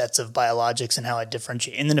sets of biologics and how I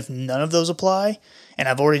differentiate. And then if none of those apply, and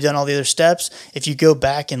I've already done all the other steps, if you go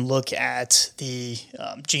back and look at the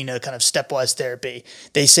GINA kind of stepwise therapy,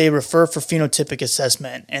 they say refer for phenotypic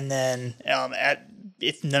assessment, and then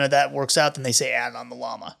if none of that works out, then they say add on the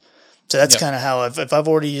LAMA. So that's kind of how if I've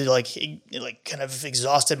already kind of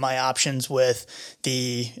exhausted my options with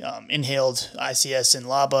the inhaled ICS and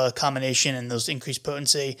LABA combination and those increased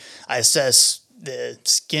potency, I assess the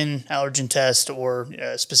skin allergen test or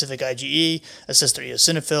specific IgE, assess their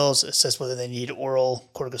eosinophils, assess whether they need oral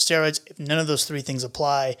corticosteroids. If none of those three things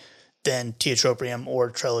apply, then tiotropium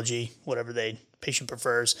or Trelegy, whatever the patient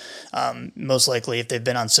prefers. Most likely, if they've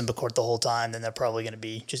been on Symbicort the whole time, then they're probably going to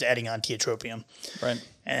be just adding on tiotropium. Right.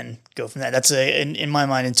 And go from that. That's in my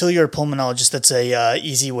mind, until you're a pulmonologist, that's a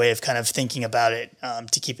easy way of kind of thinking about it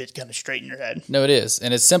to keep it kind of straight in your head. No, it is.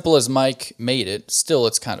 And as simple as Mike made it, still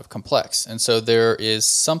it's kind of complex. And so there is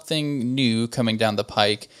something new coming down the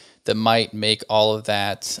pike that might make all of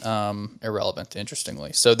that irrelevant,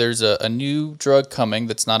 interestingly. So there's a new drug coming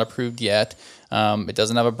that's not approved yet. It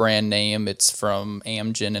doesn't have a brand name. It's from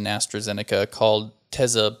Amgen and AstraZeneca called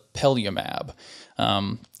tezepelumab.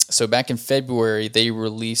 So back in February, they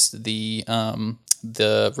released the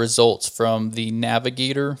results from the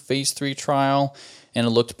Navigator phase 3 trial, and it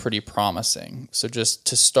looked pretty promising. So just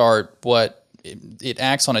to start, it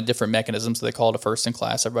acts on a different mechanism, so they call it a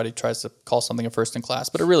first-in-class. Everybody tries to call something a first-in-class,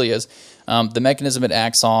 but it really is. The mechanism it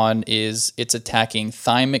acts on is it's attacking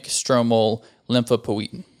thymic stromal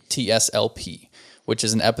lymphopoietin, TSLP, which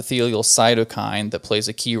is an epithelial cytokine that plays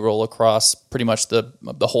a key role across pretty much the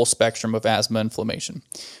whole spectrum of asthma inflammation.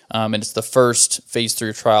 And it's the first phase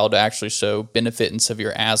 3 trial to actually show benefit in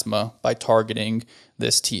severe asthma by targeting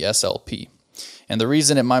this TSLP. And the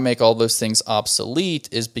reason it might make all those things obsolete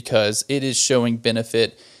is because it is showing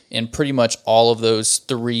benefit in pretty much all of those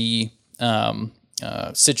three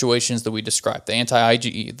situations that we described: the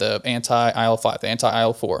anti-IgE, the anti-IL-5, the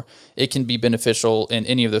anti-IL-4. It can be beneficial in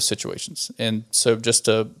any of those situations. And so just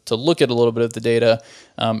to look at a little bit of the data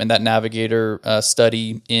in that Navigator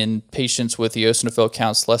study, in patients with eosinophil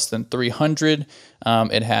counts less than 300,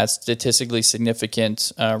 it has statistically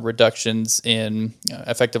significant reductions in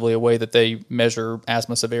effectively a way that they measure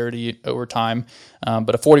asthma severity over time,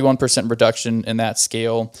 but a 41% reduction in that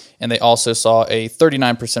scale. And they also saw a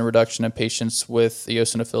 39% reduction in patients with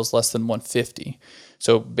eosinophils less than 150.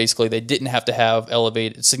 So basically, they didn't have to have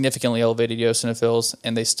significantly elevated eosinophils,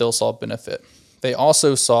 and they still saw benefit. They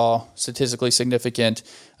also saw statistically significant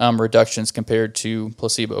reductions compared to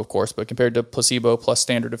placebo, of course, but compared to placebo plus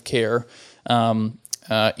standard of care,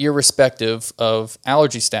 irrespective of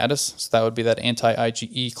allergy status. So that would be that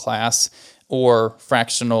anti-IgE class or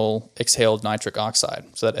fractional exhaled nitric oxide.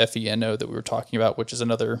 So that FeNO that we were talking about, which is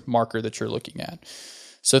another marker that you're looking at.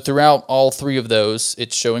 So throughout all three of those,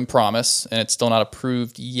 it's showing promise, and it's still not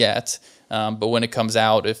approved yet. But when it comes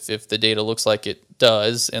out, if the data looks like it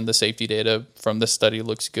does, and the safety data from this study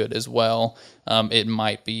looks good as well, it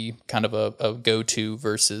might be kind of a go-to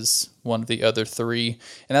versus one of the other three.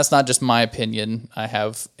 And that's not just my opinion. I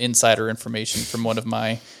have insider information from one of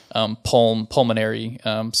my pulmonary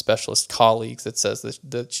specialist colleagues that says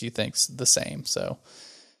that she thinks the same. So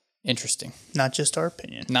interesting. Not just our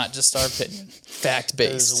opinion. Not just our opinion.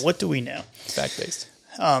 Fact-based. What do we know? Fact-based.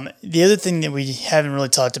 The other thing that we haven't really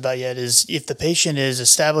talked about yet is if the patient is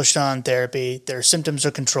established on therapy, their symptoms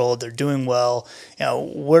are controlled, they're doing well,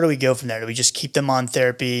 where do we go from there? Do we just keep them on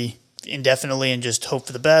therapy indefinitely and just hope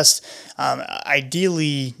for the best?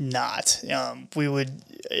 Ideally not. We would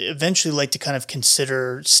eventually like to kind of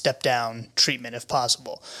consider step-down treatment if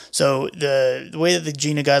possible. So the way that the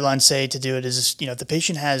GINA guidelines say to do it is, if the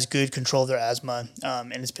patient has good control of their asthma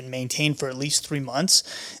and it's been maintained for at least 3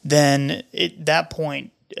 months, then at that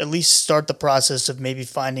point, at least start the process of maybe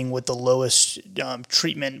finding what the lowest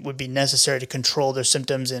treatment would be necessary to control their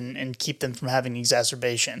symptoms and keep them from having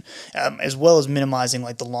exacerbation, as well as minimizing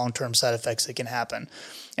the long-term side effects that can happen.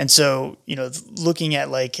 And so, looking at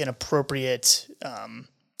an appropriate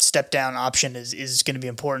step down option is going to be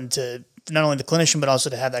important to not only the clinician, but also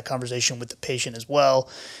to have that conversation with the patient as well.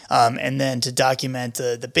 And then to document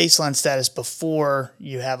the baseline status before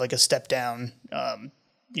you have like a step down,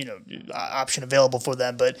 option available for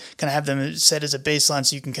them, but kind of have them set as a baseline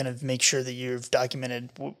so you can kind of make sure that you've documented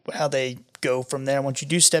how they go from there once you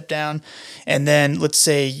do step down. And then let's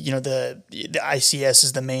say, the ICS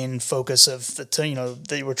is the main focus of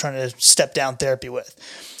that we're trying to step down therapy with.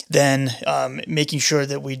 Then making sure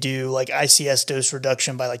that we do like ICS dose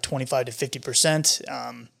reduction by like 25 to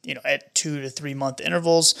 50%, at 2 to 3 month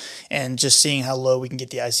intervals, and just seeing how low we can get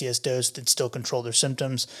the ICS dose and still control their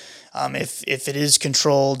symptoms. If it is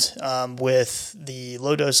controlled with the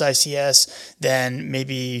low dose ICS, then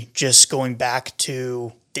maybe just going back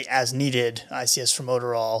to the as needed ICS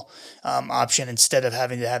formoterol option instead of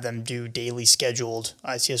having to have them do daily scheduled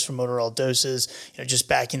ICS formoterol doses. Just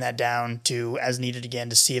backing that down to as needed again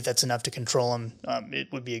to see if that's enough to control them.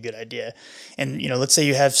 It would be a good idea. And let's say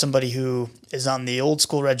you have somebody who is on the old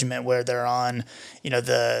school regimen where they're on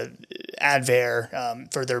the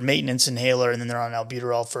Advair for their maintenance inhaler, and then they're on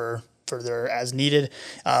albuterol for their as needed.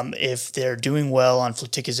 If they're doing well on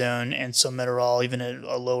fluticasone and someterol, even at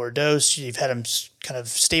a lower dose, you've had them kind of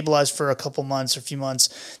stabilized for a couple months or a few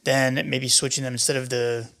months, then maybe switching them instead of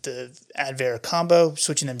the Advair combo,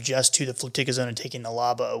 switching them just to the fluticasone and taking the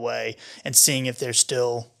LABA away and seeing if they're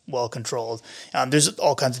still well controlled. There's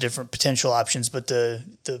all kinds of different potential options, but the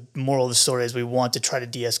moral of the story is we want to try to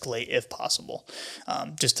de-escalate if possible,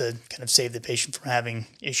 just to kind of save the patient from having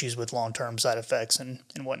issues with long-term side effects and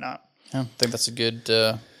whatnot. Yeah, I think that's a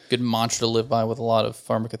good mantra to live by with a lot of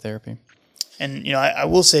pharmacotherapy. And, I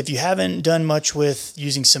will say, if you haven't done much with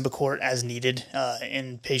using Symbicort as needed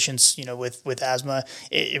in patients, with asthma,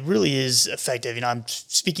 it really is effective. I'm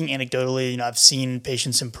speaking anecdotally. I've seen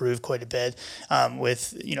patients improve quite a bit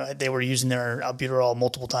with, they were using their albuterol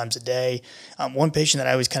multiple times a day. One patient that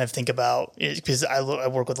I always kind of think about is because I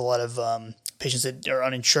work with a lot of patients that are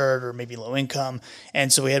uninsured or maybe low income.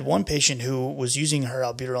 And so we had one patient who was using her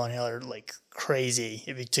albuterol inhaler like crazy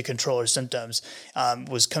to control her symptoms,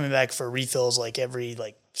 was coming back for refills like every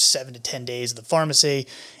 7 to 10 days at the pharmacy.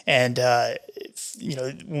 And,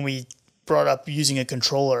 when we brought up using a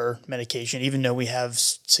controller medication, even though we have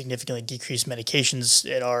significantly decreased medications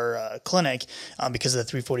at our clinic because of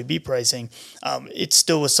the 340B pricing, it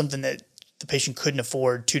still was something that the patient couldn't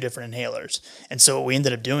afford 2 different inhalers. And so what we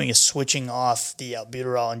ended up doing is switching off the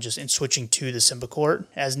albuterol and switching to the Symbicort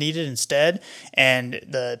as needed instead. And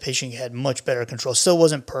the patient had much better control. Still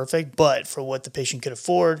wasn't perfect, but for what the patient could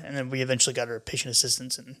afford. And then we eventually got her patient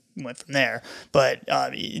assistance and went from there. But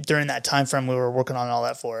during that time frame, we were working on all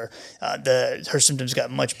that for her. Her symptoms got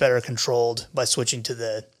much better controlled by switching to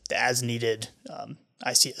the as needed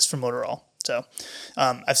ICS formoterol. So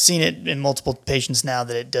I've seen it in multiple patients now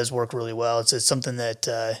that it does work really well. It's something that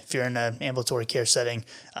if you're in an ambulatory care setting,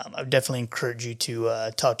 I would definitely encourage you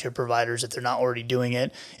to talk to your providers if they're not already doing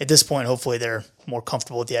it. At this point, hopefully they're more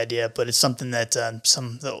comfortable with the idea, but it's something that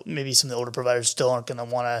maybe some of the older providers still aren't going to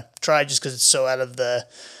want to try just because it's so out of the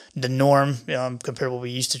norm compared to what we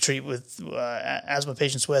used to treat with asthma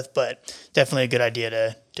patients with, but definitely a good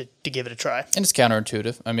idea to give it a try. And it's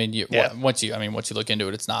counterintuitive. I mean, once you look into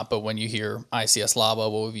it, it's not. But when you hear ICS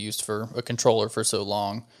LABA, what we've used for a controller for so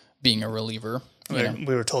long, being a reliever,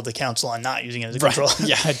 we were told to counsel on not using it as a controller.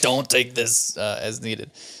 Yeah, don't take this as needed.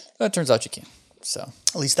 But it turns out you can. So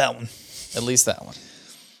at least that one.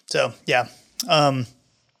 So yeah,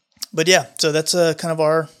 but yeah, so that's kind of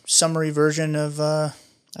our summary version of.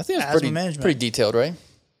 I think it's pretty detailed, right?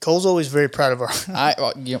 Cole's always very proud of our.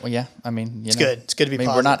 Yeah. I mean, it's good. It's good to be.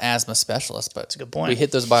 We're not asthma specialists, but it's a good point. We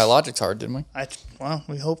hit those biologics hard, didn't we?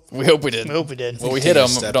 We hope. We hope we did. Well, we hit them.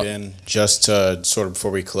 Step in just to sort of before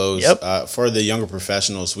we close. Yep. For the younger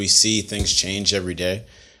professionals, we see things change every day.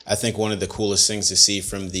 I think one of the coolest things to see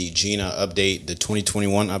from the GINA update, the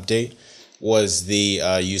 2021 update, was the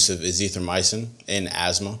use of azithromycin in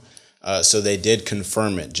asthma. So they did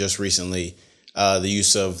confirm it just recently. The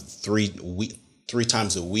use of 3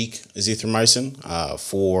 times a week azithromycin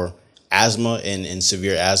for asthma and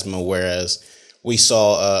severe asthma, whereas we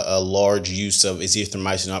saw a large use of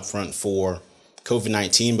azithromycin up front for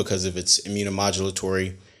COVID-19 because of its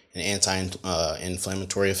immunomodulatory and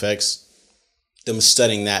anti-inflammatory effects. Them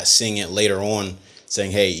studying that, seeing it later on,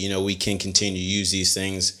 saying, hey, we can continue to use these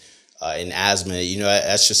things in asthma.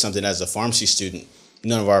 That's just something as a pharmacy student.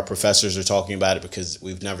 None of our professors are talking about it because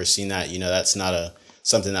we've never seen that. That's not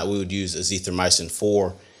something that we would use azithromycin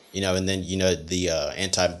for. And then the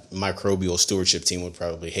antimicrobial stewardship team would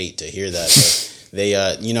probably hate to hear that. They,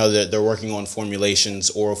 they're working on formulations,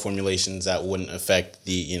 oral formulations that wouldn't affect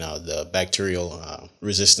the bacterial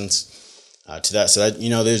resistance to that. So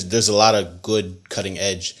that, there's a lot of good cutting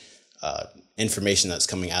edge information that's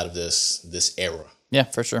coming out of this era. Yeah,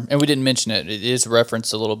 for sure. And we didn't mention it. It is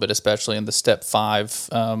referenced a little bit, especially in the step 5,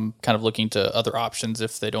 kind of looking to other options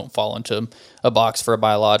if they don't fall into a box for a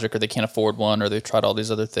biologic or they can't afford one or they've tried all these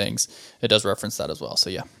other things. It does reference that as well. So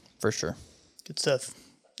yeah, for sure. Good stuff.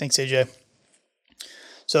 Thanks, AJ.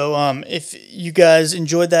 So if you guys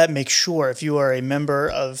enjoyed that, make sure if you are a member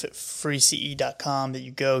of freece.com that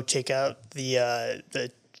you go check out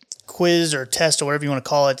the quiz or test or whatever you want to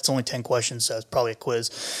call it. It's only 10 questions, so it's probably a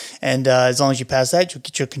quiz. And as long as you pass that, you'll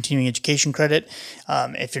get your continuing education credit.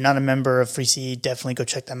 If you're not a member of FreeCE, definitely go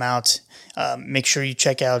check them out. Make sure you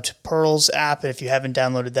check out Pearl's app. If you haven't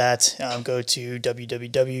downloaded that, go to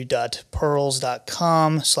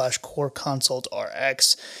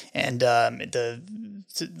www.pearls.com/coreconsultrx. And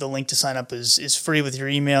the link to sign up is free with your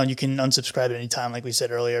email. You can unsubscribe at any time, like we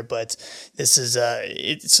said earlier. But this is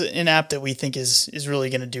it's an app that we think is really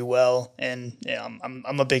going to do well. And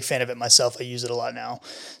I'm a big fan of it myself. I use it a lot now.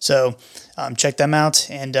 So check them out.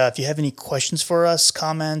 And if you have any questions for us,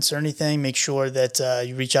 comments, or anything, make sure that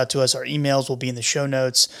you reach out to us. Our emails will be in the show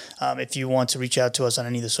notes. If you want to reach out to us on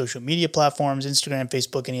any of the social media platforms, Instagram,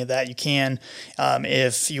 Facebook, any of that, you can.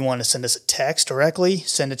 If you want to send us a text directly,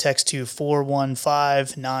 send a text to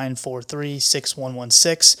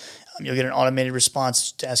 415-943-6116. You'll get an automated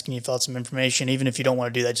response asking you to fill out some information. Even if you don't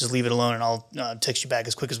want to do that, just leave it alone, and I'll text you back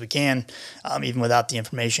as quick as we can, even without the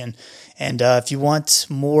information. And if you want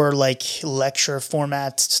more like lecture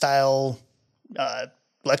format style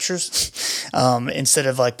lectures instead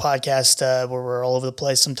of like podcast where we're all over the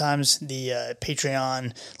place sometimes, the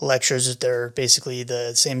Patreon lectures, they're basically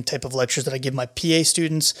the same type of lectures that I give my PA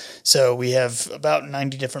students. So we have about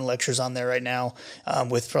 90 different lectures on there right now,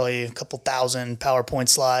 with probably a couple thousand PowerPoint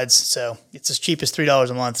slides. So it's as cheap as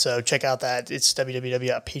 $3 a month. So check out that. It's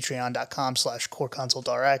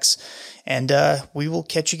www.patreon.com/coreconsultrx. And we will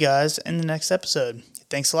catch you guys in the next episode.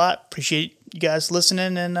 Thanks a lot. Appreciate you guys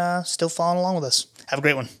listening and still following along with us. Have a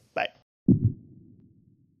great one. Bye.